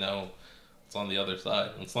really know what's on the other side.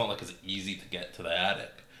 It's not like it's easy to get to the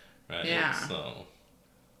attic, right? Yeah. So,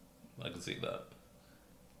 I can see that.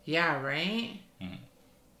 Yeah, right? Mm-hmm.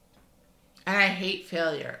 And I hate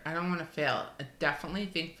failure. I don't want to fail. I definitely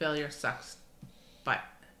think failure sucks. But...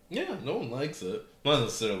 Yeah, no one likes it. I'm not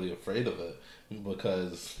necessarily afraid of it,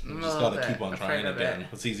 because you just gotta keep on trying again.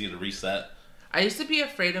 It's easy to reset. I used to be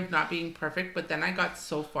afraid of not being perfect, but then I got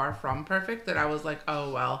so far from perfect that I was like,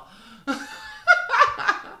 oh well.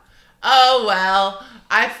 Oh well.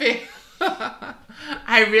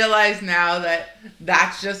 I realize now that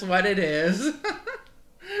that's just what it is.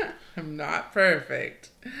 I'm not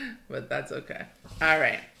perfect, but that's okay. All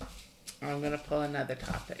right. I'm going to pull another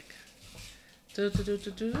topic. I'm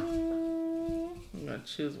going to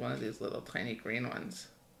choose one of these little tiny green ones.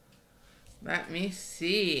 Let me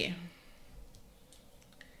see.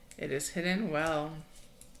 It is hidden well.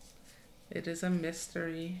 It is a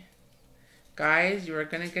mystery. Guys, you are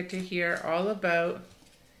going to get to hear all about,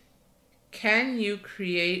 can you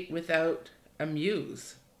create without a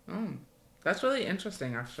muse? That's really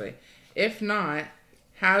interesting, actually. If not,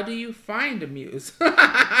 how do you find a muse? Who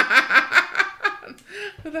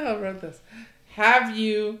the hell wrote this? Have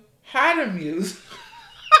you had a muse?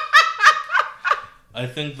 I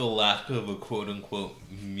think the lack of a quote-unquote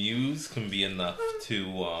muse can be enough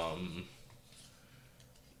to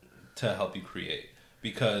help you create.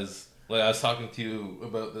 Because, like, I was talking to you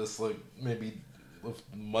about this, like, maybe a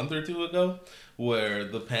month or two ago, where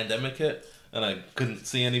the pandemic hit, and I couldn't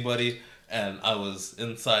see anybody, and I was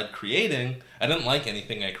inside creating. I didn't like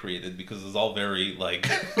anything I created because it was all very, like,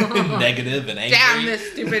 negative and angry. Damn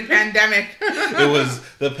this stupid pandemic. It was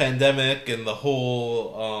the pandemic and the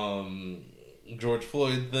whole George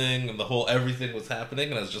Floyd thing, and the whole everything was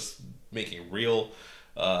happening, and I was just making real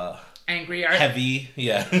angry art. Heavy,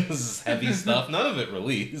 yeah, this is heavy stuff. None of it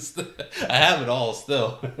released. I have it all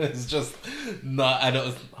still. It's just not. I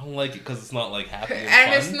don't like it because it's not like happy and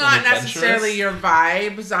fun it's not and necessarily your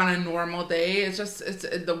vibes on a normal day. It's just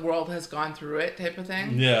the world has gone through it type of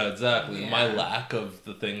thing. Yeah, exactly. Yeah. My lack of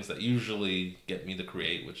the things that usually get me to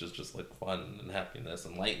create, which is just like fun and happiness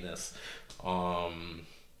and lightness,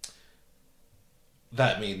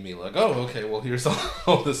 that made me like, oh, okay, well, here's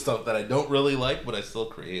all this stuff that I don't really like, but I still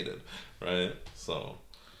created, right? So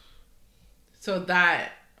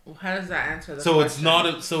that, how does that answer the question? It's not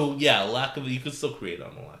lack of, you could still create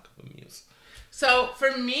on a lack of a muse. So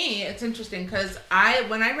for me, it's interesting because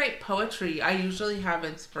when I write poetry, I usually have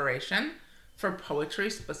inspiration for poetry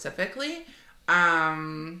specifically.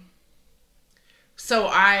 So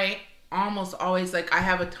I almost always, like, I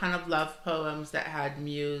have a ton of love poems that had a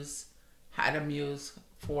muse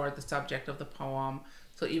for the subject of the poem.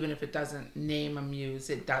 So even if it doesn't name a muse,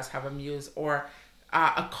 it does have a muse, or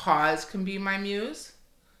a cause can be my muse,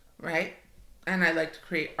 right? And I like to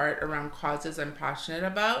create art around causes I'm passionate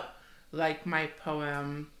about, like my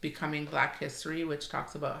poem Becoming Black History, which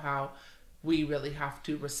talks about how we really have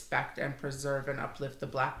to respect and preserve and uplift the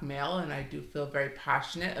Black male, and I do feel very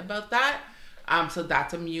passionate about that. So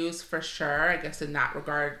that's a muse for sure. I guess in that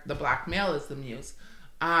regard, the Black male is the muse.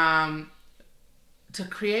 To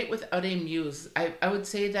create without a muse, I would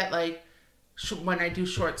say that, like, when I do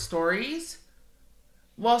short stories,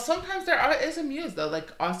 well, sometimes there is a muse, though.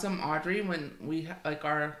 Like Awesome Audrey, when we, like,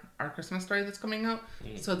 our Christmas story that's coming out.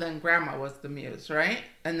 So then Grandma was the muse, right?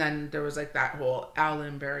 And then there was, like, that whole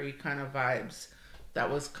Alan Berry kind of vibes that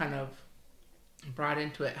was kind of brought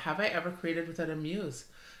into it. Have I ever created without a muse?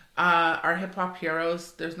 Our hip-hop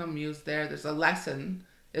heroes, there's no muse there. There's a lesson.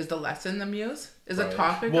 Is the lesson the muse? Is a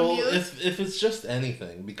topic a muse? Well, if it's just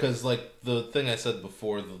anything, because, like, the thing I said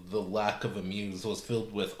before, the lack of a muse was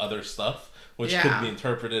filled with other stuff, which could be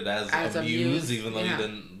interpreted as a muse, even though you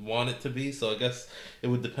didn't want it to be. So I guess it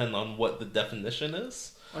would depend on what the definition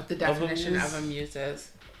is. What the definition of a muse is.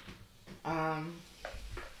 I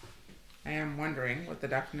am wondering what the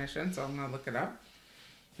definition, so I'm going to look it up.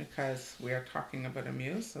 Because we are talking about a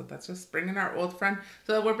muse, so that's just bringing our old friend.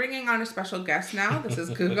 So we're bringing on a special guest now. This is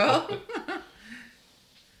Google.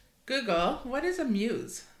 Google, what is a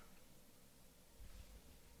muse?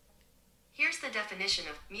 Here's the definition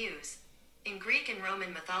of muse. In Greek and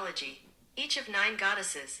Roman mythology, each of 9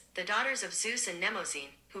 goddesses, the daughters of Zeus and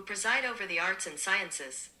Mnemosyne, who preside over the arts and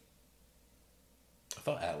sciences. I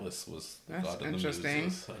thought Atlas was the That's god of the interesting.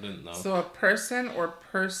 muses. I didn't know. So a person or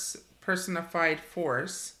personified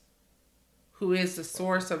force who is the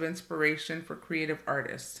source of inspiration for creative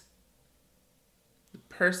artists.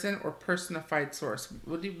 Person or personified source.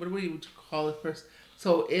 What do we call it?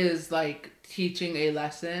 So is like teaching a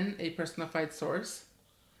lesson a personified source?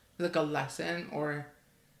 Like a lesson or...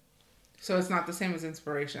 So it's not the same as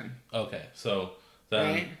inspiration. Okay, so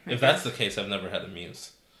then Right? if that's the case, I've never had a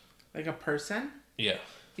muse. Like a person? Yeah.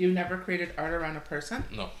 You've never created art around a person?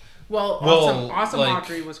 No. Well, Awesome like,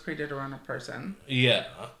 Audrey was created around a person. Yeah.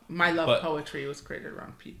 My Love Poetry was created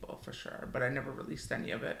around people, for sure. But I never released any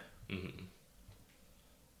of it. Mm-hmm.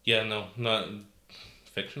 Yeah, no, not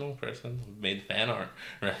fictional person. Made fan art,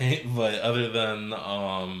 right? But other than,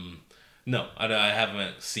 no, I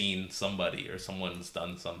haven't seen somebody or someone's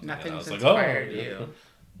done something. Nothing's and I was inspired like, you.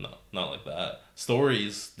 No, not like that.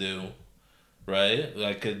 Stories do. Right?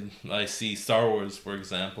 I see Star Wars, for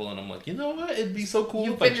example, and I'm like, you know what? It'd be so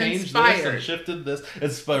cool if I changed this and shifted this.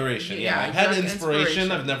 Inspiration. Yeah, I've had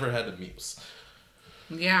inspiration. I've never had a muse.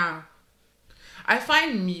 Yeah. I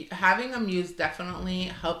find having a muse definitely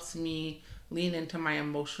helps me lean into my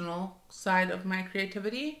emotional side of my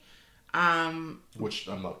creativity. Which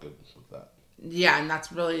I'm not good with that. Yeah, and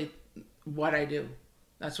that's really what I do.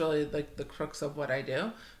 That's really like the crux of what I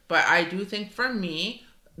do. But I do think for me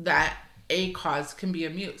that a cause can be a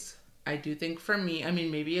muse. I do think for me, I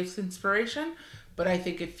mean, maybe it's inspiration, but I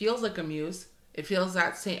think it feels like a muse. It feels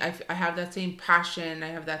that same, I have that same passion. I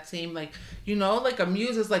have that same, like, you know, like a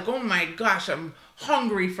muse is like, oh my gosh, I'm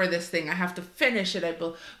hungry for this thing. I have to finish it.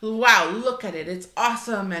 Wow, look at it. It's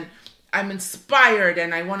awesome. And I'm inspired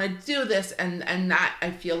and I want to do this. And that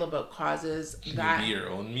I feel about causes. Can you be your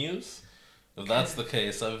own muse? If that's the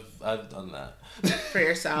case, I've done that. For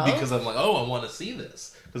yourself? Because I'm like, oh, I want to see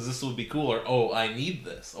this. Because this would be cool. Or, oh, I need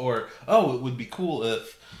this. Or, oh, it would be cool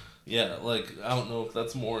if... Yeah, like, I don't know if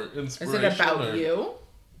that's more inspiration. Is it about you?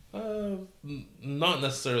 Not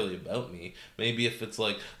necessarily about me. Maybe if it's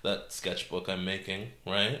like that sketchbook I'm making,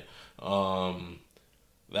 right?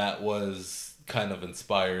 That was kind of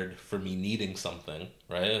inspired for me needing something,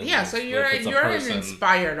 right? Yeah, so you're an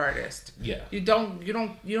inspired artist. Yeah. You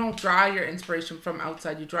don't draw your inspiration from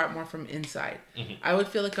outside, you draw it more from inside. Mm-hmm. I would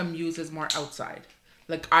feel like a muse is more outside.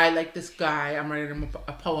 Like, I like this guy, I'm writing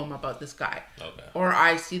a poem about this guy. Okay. Or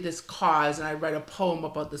I see this cause, and I write a poem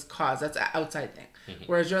about this cause. That's an outside thing. Mm-hmm.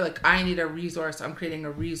 Whereas you're like, I need a resource, I'm creating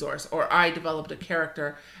a resource. Or I developed a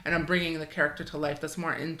character, and I'm bringing the character to life. That's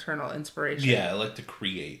more internal inspiration. Yeah, I like to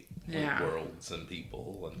create worlds and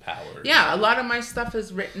people and powers. Yeah, a lot of my stuff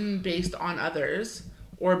is written based on others,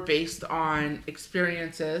 or based on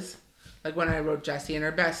experiences. Like when I wrote Jessie and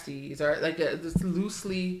her besties, or like this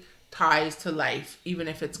loosely... ties to life, even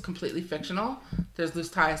if it's completely fictional. There's loose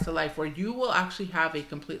ties to life where you will actually have a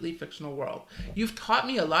completely fictional world. You've taught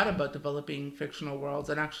me a lot about developing fictional worlds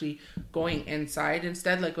and actually going inside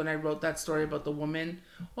instead. Like when I wrote that story about the woman.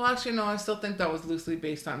 Well, actually, no, I still think that was loosely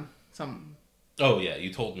based on some... Oh, yeah,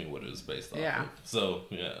 you told me what it was based on. Yeah. So,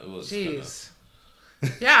 yeah, it was Jeez.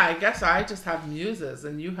 Yeah, I guess I just have muses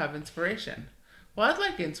and you have inspiration. Well, I'd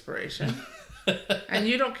like inspiration. And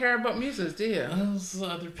you don't care about muses, do you? Those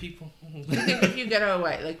other people. Do you think if you get a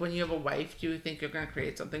wife, like when you have a wife, do you think you're going to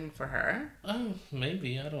create something for her? Oh,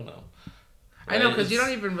 maybe. I don't know. I know, because you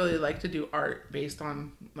don't even really like to do art based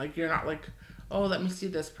on, like, you're not like, oh, let me see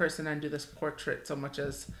this person and do this portrait so much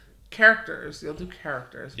as characters. You'll do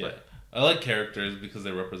characters. Yeah. I like characters because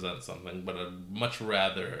they represent something, but I'd much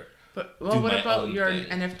rather what about your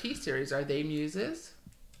NFT series? Are they muses?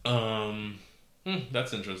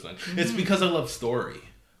 That's interesting. Mm-hmm. It's because I love story,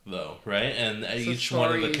 though, right? And so each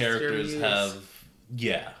one of the characters have,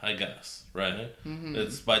 I guess, right? Mm-hmm.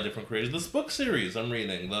 It's by different creators. This book series I'm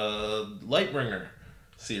reading, the Lightbringer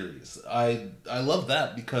series, I love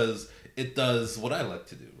that because it does what I like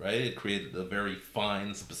to do, right? It created a very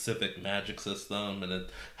fine, specific magic system, and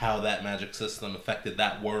how that magic system affected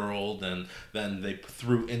that world, and then they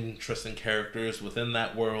threw interesting characters within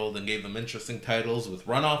that world and gave them interesting titles with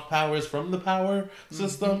runoff powers from the power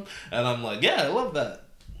system. Mm-hmm. And I'm like, yeah, I love that.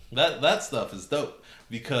 That stuff is dope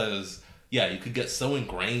because, yeah, you could get so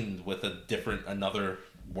ingrained with another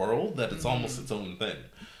world that it's almost its own thing,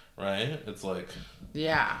 right? It's like...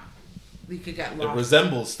 Yeah. You could get lost. It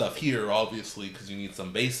resembles stuff here, obviously, because you need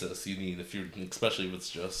some basis. You need, especially if it's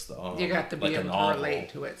just you got to be like able to relate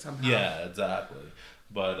to it somehow. Yeah, exactly.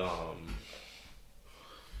 But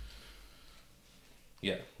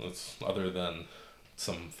yeah, that's other than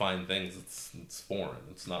some fine things, it's foreign.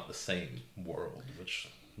 It's not the same world, which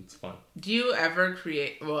it's fun. Do you ever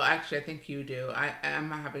create? Well, actually, I think you do. I am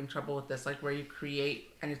having trouble with this, like where you create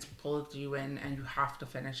and it's pulled you in and you have to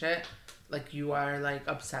finish it. Like you are like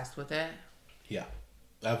obsessed with it. Yeah,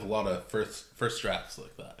 I have a lot of first drafts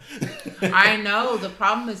like that. I know. The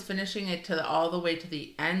problem is finishing it to all the way to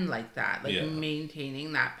the end like that. Like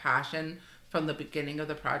maintaining that passion from the beginning of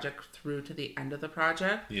the project through to the end of the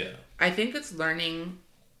project. Yeah. I think it's learning.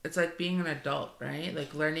 It's like being an adult, right?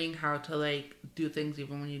 Like learning how to like do things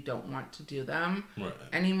even when you don't want to do them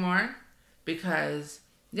anymore. Because,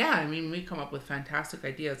 yeah, I mean, we come up with fantastic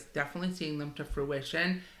ideas. Definitely seeing them to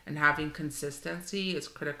fruition and having consistency is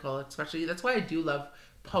critical. Especially, that's why I do love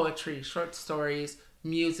poetry, short stories,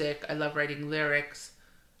 music. I love writing lyrics.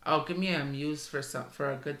 Oh, give me a muse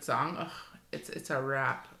for a good song. Oh, it's a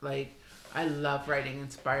wrap. Like, I love writing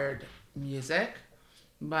inspired music.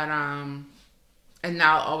 But, and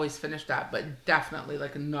now I'll always finish that, but definitely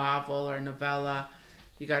like a novel or a novella,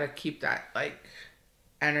 you got to keep that like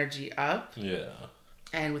energy up. Yeah.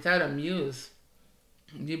 And without a muse,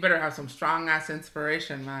 you better have some strong ass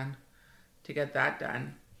inspiration, man, to get that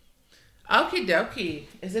done. Okie dokie.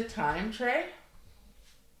 Is it time, Trey?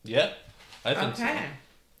 Yeah, I think so. Okay.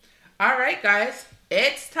 All right, guys.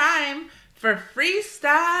 It's time for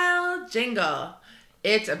Freestyle Jingle.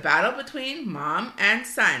 It's a battle between mom and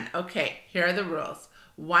son. Okay, here are the rules.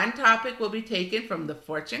 One topic will be taken from the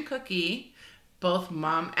fortune cookie. Both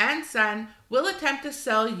mom and son will attempt to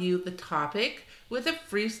sell you the topic with a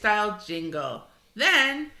freestyle jingle.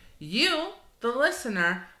 Then you, the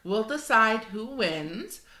listener, will decide who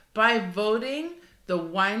wins by voting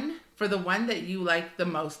for the one that you like the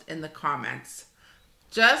most in the comments.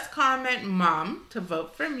 Just comment mom to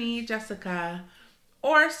vote for me, Jessica,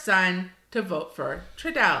 or son to vote for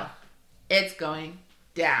Tredel. It's going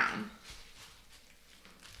down.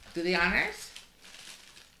 Do the honors.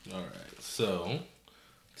 All right. So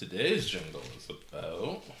today's jingle is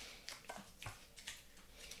about.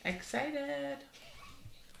 Excited.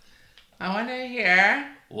 I want to hear.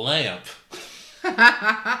 Lamp.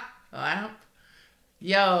 Lamp.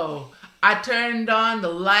 Yo, I turned on the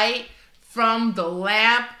light from the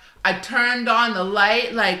lamp. I turned on the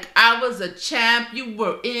light like I was a champ. You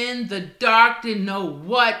were in the dark, didn't know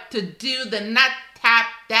what to do. Then I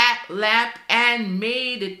tapped that lamp and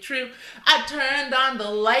made it true. I turned on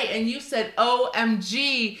the light and you said,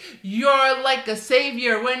 OMG, you're like a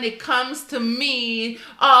savior when it comes to me.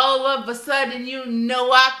 All of a sudden, you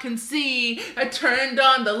know I can see. I turned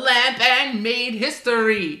on the lamp and made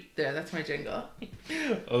history. There, that's my jingle.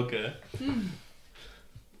 Okay.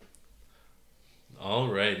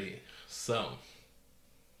 Alrighty, so.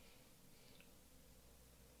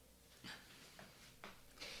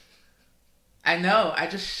 I know, I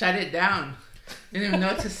just shut it down. Didn't even know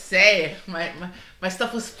what to say. My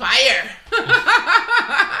stuff was fire.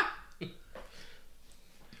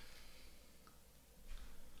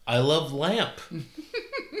 I love lamp.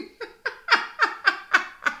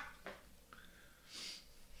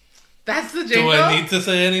 That's the jingle? Do I need to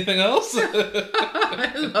say anything else?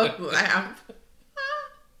 I love lamp.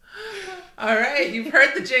 All right, you've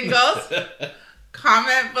heard the jingles.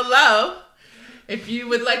 Comment below if you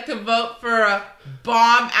would like to vote for a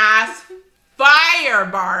bomb-ass fire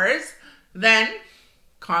bars. Then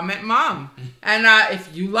comment mom. And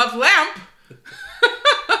if you love lamp,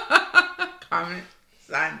 comment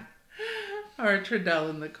son. Or Tredel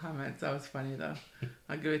in the comments. That was funny though.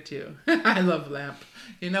 I'll give it to you. I love lamp.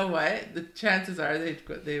 You know what? The chances are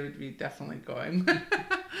they would be definitely going.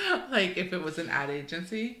 Like if it was an ad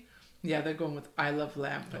agency. Yeah, they're going with I love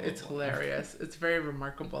lamp. It's hilarious. It's very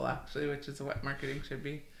remarkable actually, which is what marketing should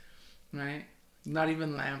be. Right? Not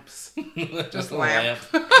even lamps. Just lamp.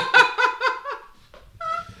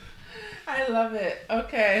 I love it.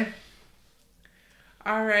 Okay.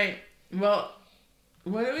 All right. Well,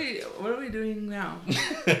 what are we doing now?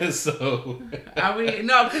 So are we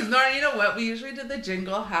no, because you know what? We usually do the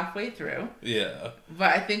jingle halfway through. Yeah.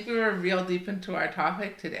 But I think we were real deep into our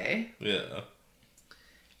topic today. Yeah.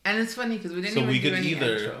 And it's funny because we didn't even do any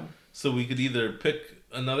intro. So we could either pick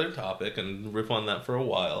another topic and riff on that for a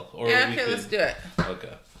while, or let's do it.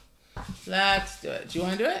 Okay. Let's do it. Do you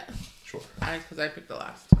want to do it? Sure. Because I picked the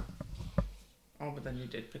last. Oh, but then you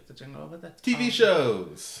did pick the jingle, but that's TV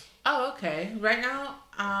shows. Oh, okay. Right now,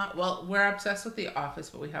 well, we're obsessed with The Office,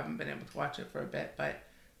 but we haven't been able to watch it for a bit. But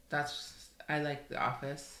I like The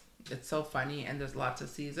Office. It's so funny, and there's lots of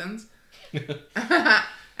seasons.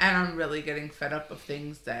 And I'm really getting fed up of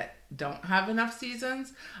things that don't have enough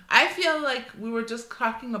seasons. I feel like we were just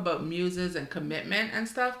talking about muses and commitment and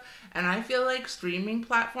stuff. And I feel like streaming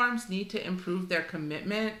platforms need to improve their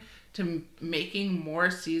commitment to making more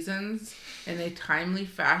seasons in a timely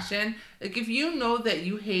fashion. Like, if you know that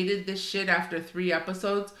you hated this shit after 3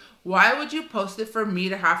 episodes, why would you post it for me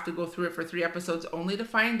to have to go through it for 3 episodes only to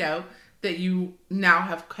find out that you now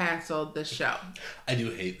have canceled the show? I do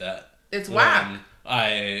hate that. It's whack. I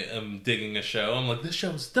am digging a show. I'm like, this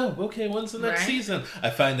show's dope. Okay, when's the next season?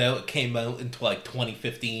 I find out it came out into like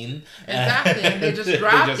 2015. Exactly, and they just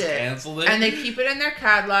dropped they just canceled it. And they keep it in their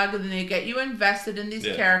catalog, and then they get you invested in these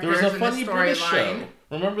characters There was a and funny the British show. storyline.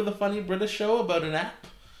 Remember the funny British show about an app?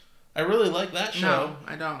 I really like that show. No,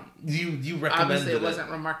 I don't. You recommended Obviously, it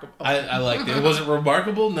wasn't remarkable. I liked it. It wasn't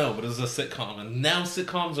remarkable? No, but it was a sitcom. And now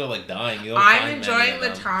sitcoms are like dying. You don't I'm find enjoying many of the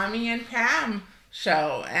them. Tommy and Pam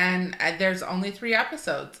show, and there's only 3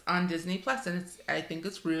 episodes on Disney Plus, and I think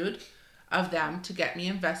it's rude of them to get me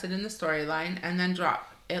invested in the storyline and then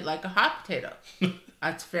drop it like a hot potato.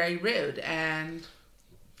 That's very rude. And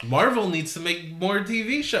Marvel needs to make more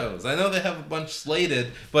TV shows. I know they have a bunch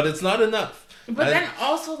slated, but it's not enough. But then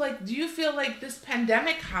also, like, do you feel like this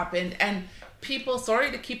pandemic happened and people,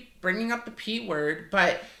 sorry to keep bringing up the P word,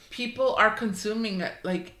 but people are consuming at,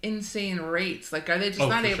 like, insane rates? Like, are they just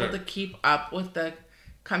not able to keep up with the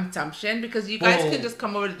consumption? Because you guys can just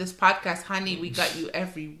come over to this podcast, honey, we got you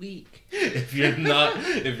every week. If you're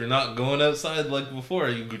not going outside like before,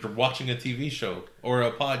 you're watching a TV show or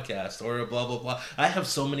a podcast or a blah blah blah. I have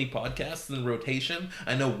so many podcasts in rotation.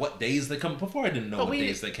 I know what days they come. Before I didn't know what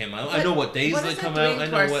days they came out. I know what days they come out. I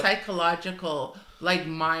know what psychological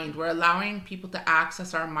mind. We're allowing people to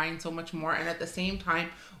access our mind so much more, and at the same time,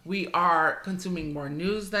 we are consuming more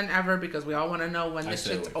news than ever because we all want to know when this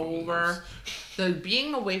shit's over. The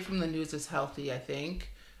being away from the news is healthy, I think.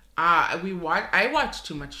 I watch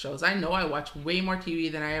too much shows. I know I watch way more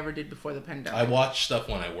TV than I ever did before the pandemic. I watch stuff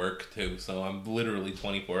when I work too, so I'm literally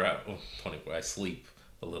 24 hours. 24. I sleep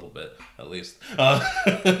a little bit, at least.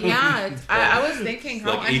 Yeah, I was thinking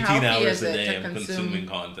how like 18 unhealthy hours is a it day to I'm consuming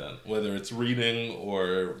content, whether it's reading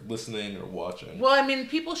or listening or watching. Well, I mean,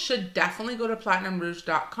 people should definitely go to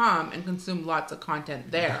platinumrouge.com and consume lots of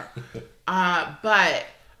content there. But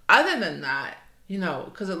other than that, you know,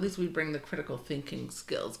 because at least we bring the critical thinking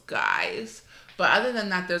skills, guys. But other than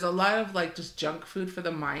that, there's a lot of, like, just junk food for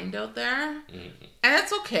the mind out there. Mm-hmm. And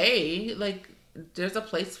it's okay. Like, there's a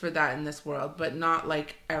place for that in this world, but not,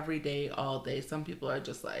 like, every day, all day. Some people are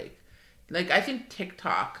just, like, I think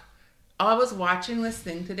TikTok. I was watching this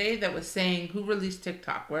thing today that was saying, who released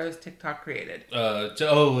TikTok? Where was TikTok created?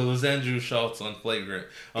 It was Andrew Schultz on Flagrant.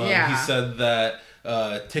 He said that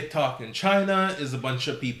TikTok in China is a bunch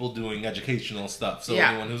of people doing educational stuff. So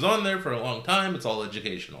anyone who's on there for a long time, it's all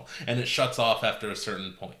educational. And it shuts off after a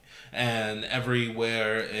certain point. And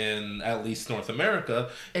everywhere in at least North America,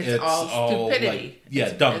 it's all stupidity.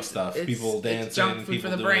 Like, dumb stuff. People dancing, junk food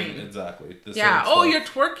people for the doing brain. Exactly. You're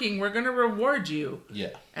twerking. We're gonna reward you.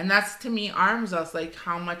 Yeah. And that's, to me, arms us. Like,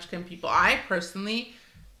 how much can people? I personally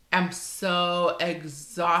am so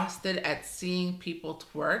exhausted at seeing people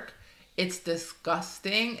twerk. It's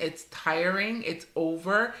disgusting. It's tiring. It's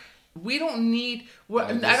over. We don't need.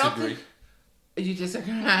 I don't think. You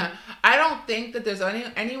disagree? I don't think that there's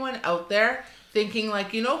anyone out there thinking,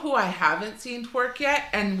 like, you know who I haven't seen twerk yet,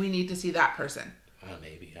 and we need to see that person.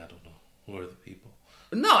 Maybe. I don't know. Who are the people?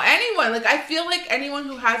 No, anyone. Like, I feel like anyone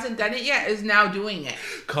who hasn't done it yet is now doing it.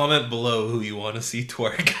 Comment below who you want to see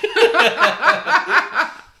twerk.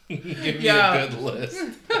 Give me a good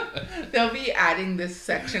list. They'll be adding this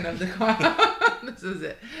section of the This is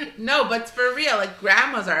it. No, but for real, like,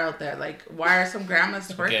 grandmas are out there. Like, why are some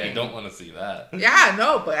grandmas twerking? Okay, I don't want to see that. Yeah,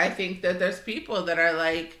 no, but I think that there's people that are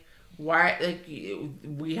like, why? Like, you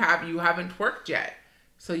haven't twerked yet,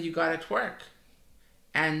 so you gotta twerk,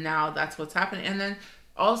 and now that's what's happening. And then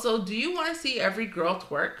also, do you want to see every girl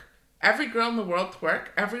twerk? Every girl in the world twerk?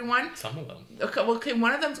 Everyone? Some of them. Okay,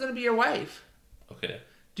 one of them's gonna be your wife. Okay.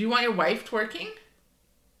 Do you want your wife twerking?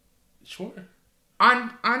 Sure.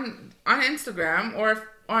 On Instagram or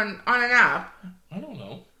on an app? I don't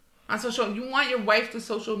know. On social, you want your wife to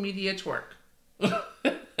social media twerk?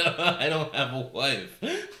 I don't have a wife.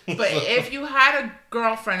 But if you had a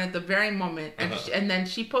girlfriend at the very moment, and then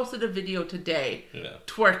she posted a video today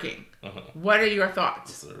twerking, what are your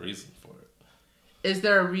thoughts? What's the reason for it? Is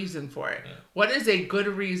there a reason for it? Yeah. What is a good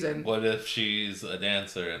reason? What if she's a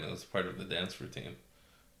dancer and it was part of the dance routine?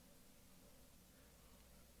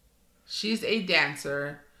 She's a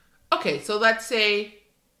dancer. Okay, so let's say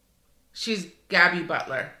she's Gabby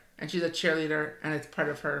Butler and she's a cheerleader and it's part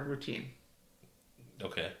of her routine.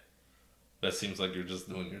 Okay. That seems like you're just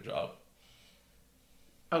doing your job.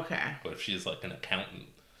 Okay. But if she's like an accountant,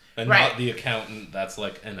 and Right. not the accountant that's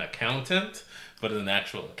like an accountant, but an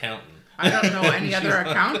actual accountant. I don't know any other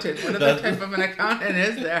accountant. What other type of an accountant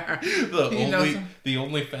is there? The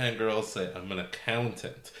only fangirls say, I'm an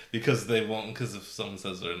accountant. Because they won't, because if someone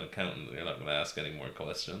says they're an accountant, you're not going to ask any more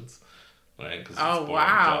questions. Right? Cause Oh,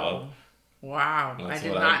 wow. Wow. I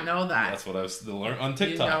did not know that. That's what I've still learned on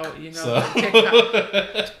TikTok. You know so. on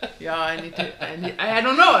TikTok. Yeah, I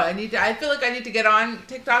don't know. I feel like I need to get on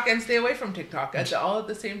TikTok and stay away from TikTok all at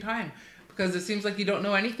the same time. Because it seems like you don't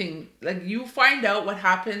know anything. Like, you find out what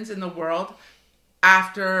happens in the world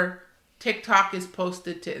after TikTok is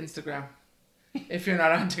posted to Instagram. If you're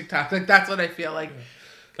not on TikTok. Like, that's what I feel like.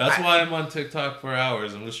 That's why I'm on TikTok for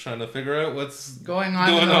hours. I'm just trying to figure out what's going on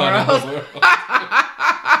in the world.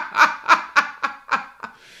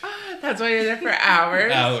 That's why you're there for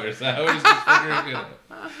hours. Hours just figuring it out.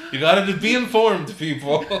 You gotta be informed,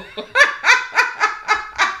 people.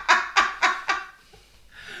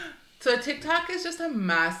 So TikTok is just a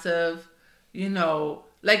massive,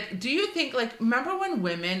 like, do you think, like, remember when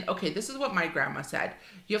women, okay, this is what my grandma said.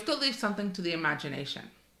 You have to leave something to the imagination.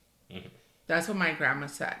 Mm-hmm. That's what my grandma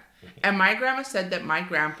said. Mm-hmm. And my grandma said that my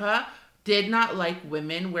grandpa did not like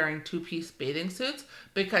women wearing two-piece bathing suits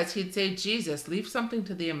because he'd say, Jesus, leave something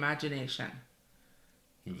to the imagination.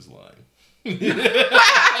 He was lying.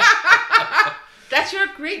 That's your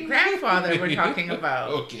great-grandfather we're talking about.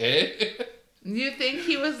 Okay. You think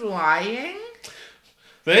he was lying?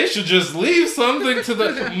 They should just leave something to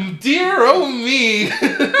the... Dear oh me.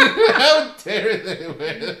 How dare they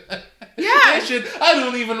wear that? Yeah. They should... I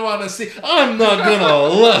don't even want to see... I'm not gonna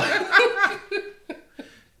look.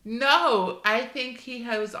 No, I think he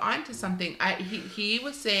was onto something. He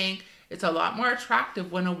was saying it's a lot more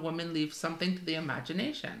attractive when a woman leaves something to the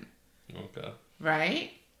imagination. Okay.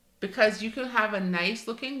 Right? Because you could have a nice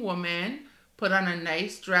looking woman put on a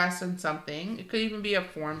nice dress and something. It could even be a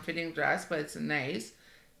form-fitting dress, but it's nice.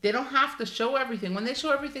 They don't have to show everything. When they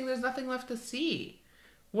show everything, there's nothing left to see.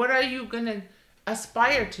 What are you going to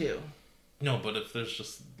aspire to? No, but if there's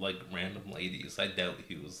just, like, random ladies, I doubt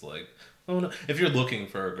he was like, oh no. If you're looking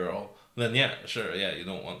for a girl, then yeah, sure, yeah, you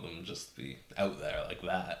don't want them just to be out there like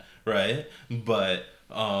that, right? But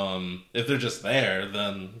if they're just there,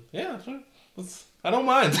 then yeah, sure. I don't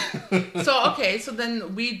mind. So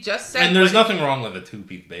then we just said... And there's nothing wrong with a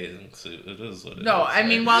two-piece bathing suit. It is what it is. No, I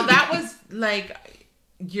mean, well, that was, like,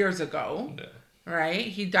 years ago, yeah. Right?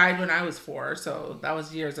 He died when I was 4, so that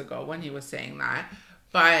was years ago when he was saying that.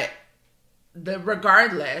 But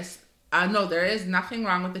regardless, no, there is nothing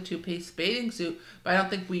wrong with the two-piece bathing suit, but I don't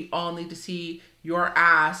think we all need to see your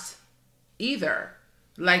ass either.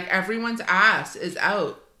 Like, everyone's ass is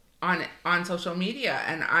out on social media,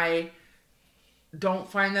 and I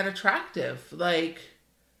don't find that attractive. Like,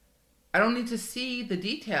 I don't need to see the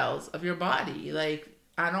details of your body. Like,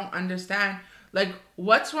 I don't understand. Like,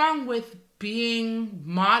 what's wrong with being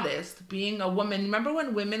modest, being a woman? Remember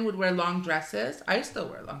when women would wear long dresses? I still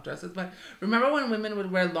wear long dresses, but remember when women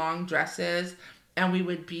would wear long dresses and we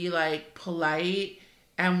would be, like, polite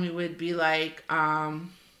and we would be like, I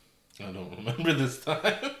don't remember this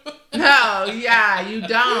time. No, yeah, you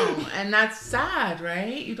don't. And that's sad,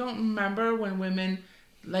 right? You don't remember when women,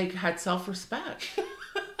 like, had self-respect.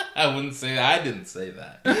 I wouldn't say that. I didn't say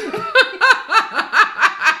that.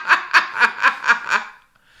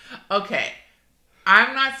 Okay.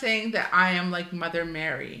 I'm not saying that I am like Mother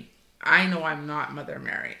Mary. I know I'm not Mother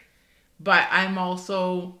Mary. But I'm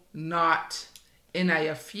also not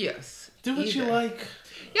Inayafis. Do what you like.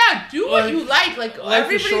 Yeah, do what you like. Like,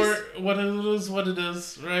 everybody's short. What it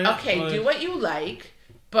is, right? Okay, do what you like,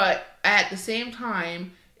 but at the same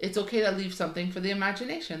time, it's okay to leave something for the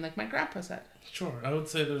imagination, like my grandpa said. Sure, I would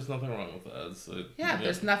say there's nothing wrong with that. Yeah,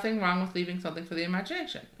 there's nothing wrong with leaving something for the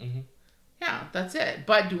imagination. Mm-hmm. Yeah, that's it.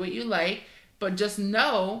 But do what you like, but just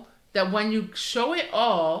know that when you show it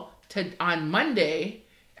all on Monday,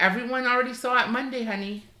 everyone already saw it Monday,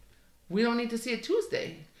 honey. We don't need to see it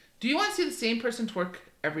Tuesday. Do you want to see the same person twerk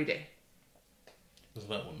every day? Is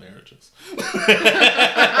that what marriage is?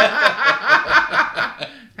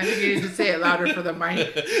 I think you need to say it louder for the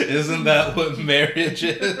mic. Isn't that what marriage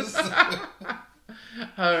is?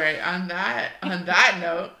 All right. On that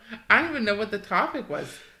note, I don't even know what the topic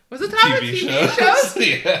was. Was the topic TV shows?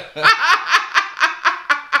 Yeah.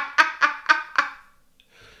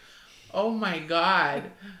 Oh my God.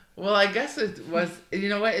 Well, I guess it was. You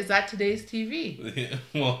know what? Is that today's TV? Yeah,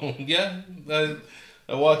 well, yeah.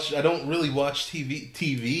 I don't really watch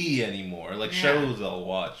TV anymore. Like shows I'll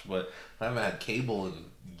watch, but I haven't had cable in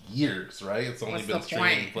years, right? It's only been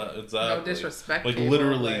streaming. Exactly. No disrespect. Like cable,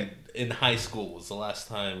 literally in high school was the last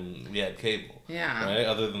time we had cable. Yeah. Right?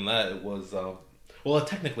 Other than that, it was... well,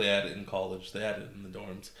 technically I had it in college. They had it in the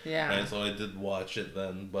dorms. Yeah. Right? So I did watch it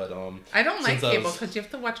then, but... I don't like cable because you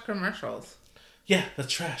have to watch commercials. Yeah,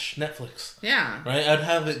 that's trash. Netflix. Yeah. Right? I'd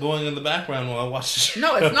have it going in the background while I watch the show.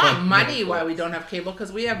 No, it's not money why we don't have cable,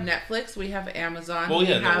 because we have Netflix, we have Amazon. Well, we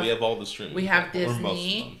have all the streaming. We have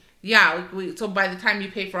Disney. Yeah, so by the time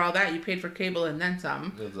you pay for all that, you paid for cable and then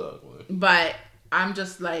some. Exactly. But I'm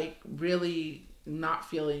just like really not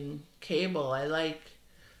feeling cable.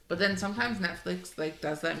 But then sometimes Netflix like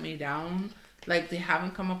does let me down. Like they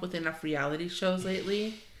haven't come up with enough reality shows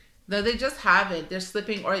lately. No, they just haven't. They're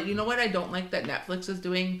slipping. Or you know what I don't like that Netflix is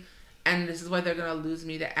doing, and this is why they're gonna lose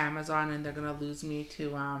me to Amazon and they're gonna lose me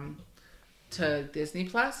to Disney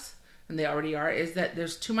Plus, and they already are. Is that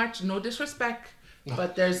there's too much? No disrespect,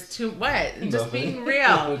 but there's too what? Just being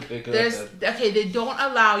real. They don't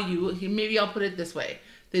allow you. Maybe I'll put it this way: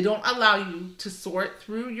 they don't allow you to sort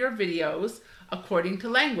through your videos according to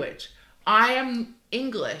language. I am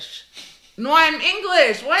English. No, I'm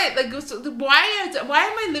English. What? Like, why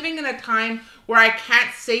am I living in a time where I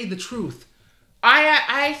can't say the truth?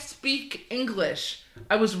 I speak English.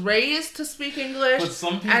 I was raised to speak English, but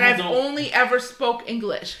some people and I've only ever spoke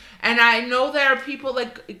English. And I know there are people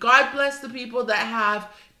like, God bless the people that have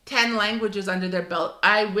 10 languages under their belt.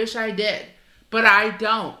 I wish I did, but I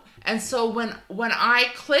don't. And so when I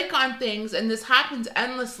click on things, and this happens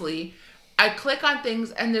endlessly, I click on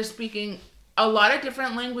things and they're speaking a lot of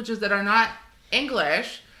different languages that are not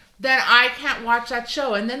English, then I can't watch that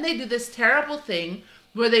show. And then they do this terrible thing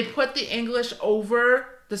where they put the English over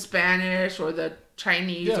the Spanish or the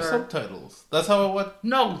Chinese. Yeah, subtitles. That's how it was.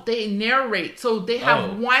 No, they narrate. So they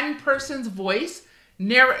have one person's voice.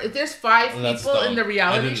 There's 5 people in the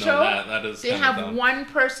reality show. That is they have dumb. One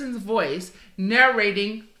person's voice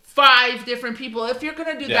narrating 5 different people. If you're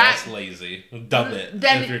gonna do that, that's lazy. Dub it.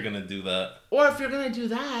 Then, if you're gonna do that, or if you're gonna do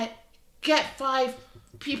that, get 5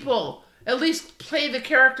 people. At least play the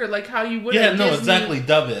character like how you would. Yeah, no, Disney. Exactly.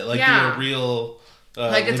 Dub it like you're a real.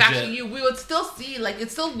 Like it's legit. Actually you. We would still see like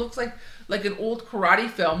it still looks like an old karate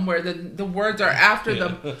film where the words are after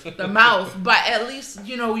the mouth, but at least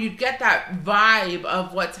you'd get that vibe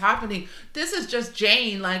of what's happening. This is just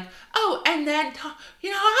Jane like, oh, and then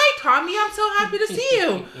hi Tommy, I'm so happy to see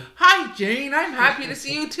you. Hi Jane, I'm happy to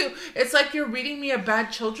see you too. It's like you're reading me a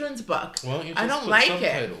bad children's book. Well, you just I don't like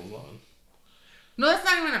it. On. No, that's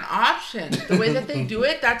not even an option. The way that they do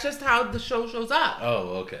it, that's just how the show shows up.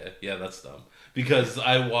 Oh, okay. Yeah, that's dumb. Because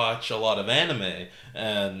I watch a lot of anime,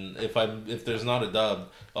 and if there's not a dub,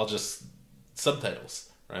 I'll just subtitles,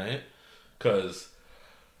 right? Because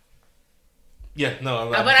but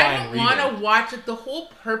I don't want to watch it. The whole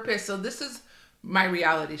purpose. So this is my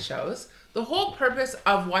reality shows. The whole purpose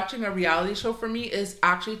of watching a reality show for me is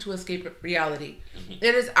actually to escape reality. Mm-hmm.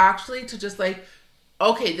 It is actually to just like,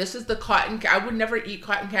 okay, this is the cotton. I would never eat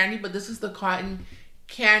cotton candy, but this is the cotton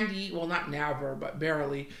candy. Well, not never, but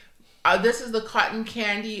barely. This is the cotton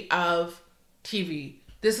candy of TV.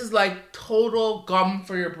 This is like total gum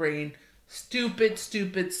for your brain. Stupid,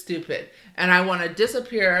 stupid, stupid. And I want to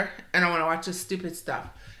disappear and I want to watch this stupid stuff.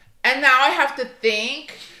 And now I have to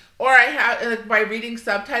think, or I have, by reading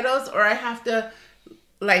subtitles, or I have to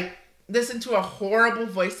like listen to a horrible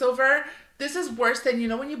voiceover. This is worse than,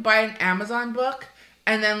 when you buy an Amazon book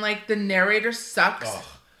and then like the narrator sucks.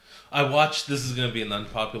 Oh. I watched, this is going to be an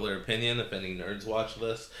unpopular opinion if any nerds watch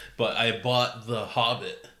this, but I bought The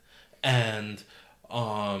Hobbit, and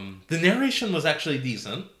the narration was actually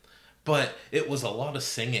decent, but it was a lot of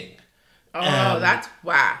singing. Oh, and that's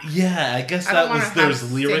whack. Yeah, I guess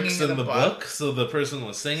there's lyrics in the book, so the person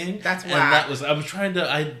was singing. That's whack. And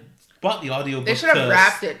I bought the audiobook. They should have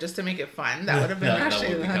rapped it just to make it fun. That would have been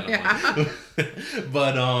actually fun.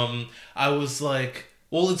 But I was like,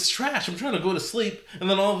 well, it's trash. I'm trying to go to sleep. And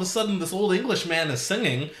then all of a sudden, this old English man is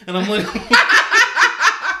singing. And I'm like...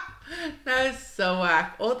 That is so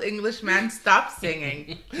whack. Old English man, stop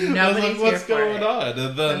singing. Nobody's what's going on?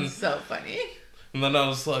 And then, that's so funny. And then I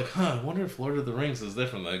was like, I wonder if Lord of the Rings is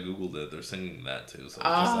different. I Googled it. They're singing that too. So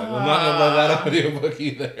I was just like, I'm not going to buy that audiobook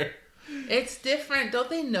either. It's different. Don't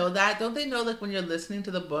they know that? Don't they know like when you're listening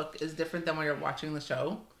to the book is different than when you're watching the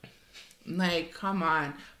show? Like, come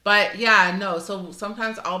on. But yeah, no. So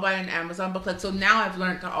sometimes I'll buy an Amazon book. Like, so now I've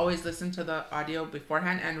learned to always listen to the audio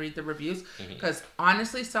beforehand and read the reviews. Because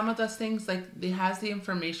honestly, some of those things, like, it has the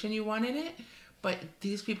information you want in it. but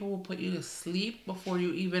these people will put you to sleep before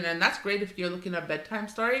you even, and that's great if you're looking at a bedtime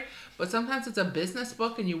story, but sometimes it's a business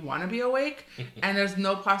book and you want to be awake and there's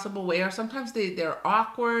no possible way, or sometimes they're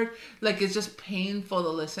awkward, like it's just painful to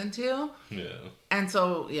listen to. Yeah. And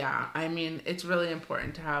so, yeah, I mean, it's really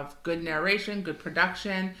important to have good narration, good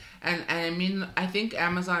production. And I mean, I think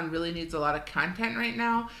Amazon really needs a lot of content right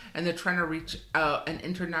now. And they're trying to reach an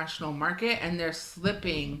international market. And they're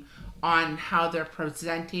slipping on how they're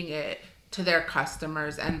presenting it to their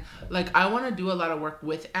customers. And, like, I want to do a lot of work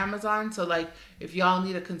with Amazon. So, like, if y'all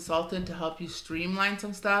need a consultant to help you streamline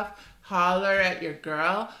some stuff, holler at your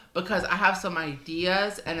girl, because I have some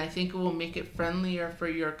ideas and I think it will make it friendlier for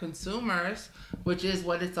your consumers, which is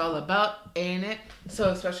what it's all about, ain't it? So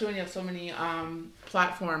especially when you have so many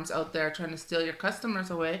platforms out there trying to steal your customers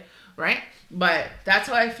away, right? But that's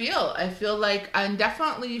how I feel. I feel like, and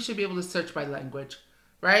definitely you should be able to search by language,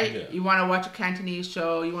 right? Yeah. You want to watch a Cantonese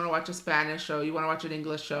show, you want to watch a Spanish show, you want to watch an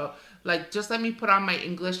English show. Like, just let me put on my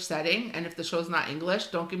English setting, and if the show's not English,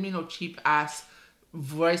 don't give me no cheap ass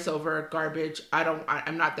voiceover garbage.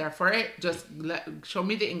 I'm not there for it. Just show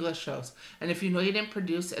me the English shows. And if you know you didn't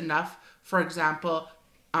produce enough, for example,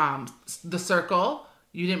 The Circle,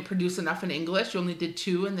 you didn't produce enough in English, you only did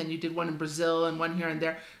 2, and then you did one in Brazil and one here and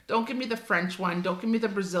there. Don't give me the French one. Don't give me the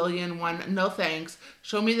Brazilian one. No thanks.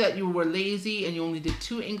 Show me that you were lazy and you only did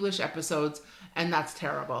 2 English episodes, and that's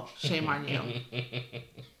terrible. Shame on you.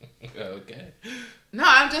 Okay. No,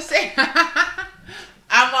 I'm just saying.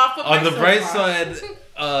 I'm off of On my the bright soapbox.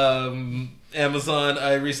 side, Amazon,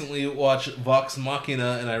 I recently watched Vox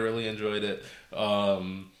Machina and I really enjoyed it.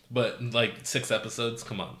 But like 6 episodes,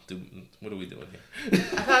 come on, dude, what are we doing here?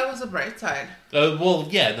 I thought it was a bright side. Well,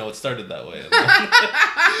 yeah, no, it started that way.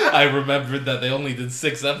 I remembered that they only did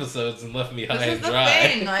 6 episodes and left me high This is and the dry.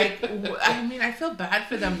 thing. Like, I mean, I feel bad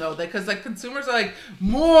for them though, because like consumers are like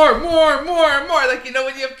more. Like, you know,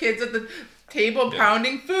 when you have kids at the table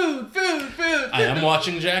pounding food. I am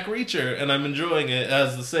watching Jack Reacher and I'm enjoying it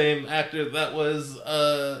as the same actor that was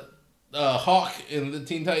Hawk in the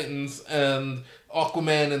Teen Titans and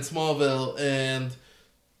Aquaman in Smallville, and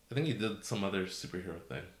I think he did some other superhero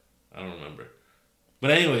thing. I don't remember.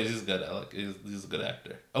 But anyways, he's good. He's a good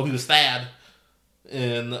actor. Oh, he was Thad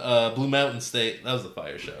in Blue Mountain State. That was a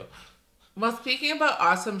fire show. Well, speaking about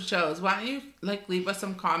awesome shows, why don't you like leave us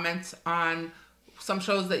some comments on some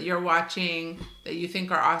shows that you're watching that you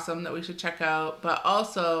think are awesome that we should check out, but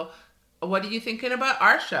also what are you thinking about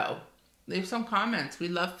our show? Leave some comments. We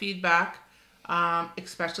love feedback,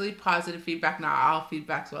 especially positive feedback. Not all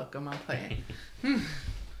feedback's welcome. I'm playing.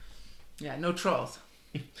 Yeah, no trolls.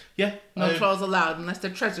 Yeah. No trolls allowed unless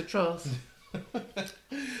they're treasure trolls.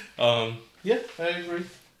 Yeah, I agree.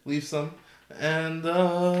 Leave some. And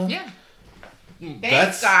Yeah.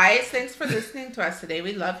 Thanks, guys. Thanks for listening to us today.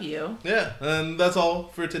 We love you. Yeah, and that's all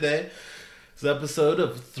for today. This episode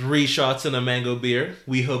of 3 Shots and a Mango Beer.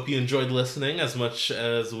 We hope you enjoyed listening as much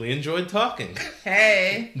as we enjoyed talking.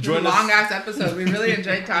 Hey, Join us- long-ass episode. We really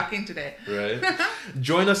enjoyed talking today. Right?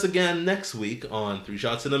 Join us again next week on 3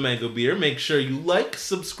 Shots and a Mango Beer. Make sure you like,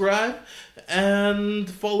 subscribe, and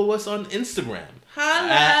follow us on Instagram.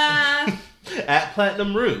 Holla! At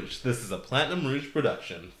Platinum Rouge. This is a Platinum Rouge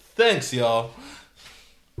production. Thanks, y'all.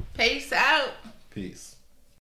 Peace out. Peace.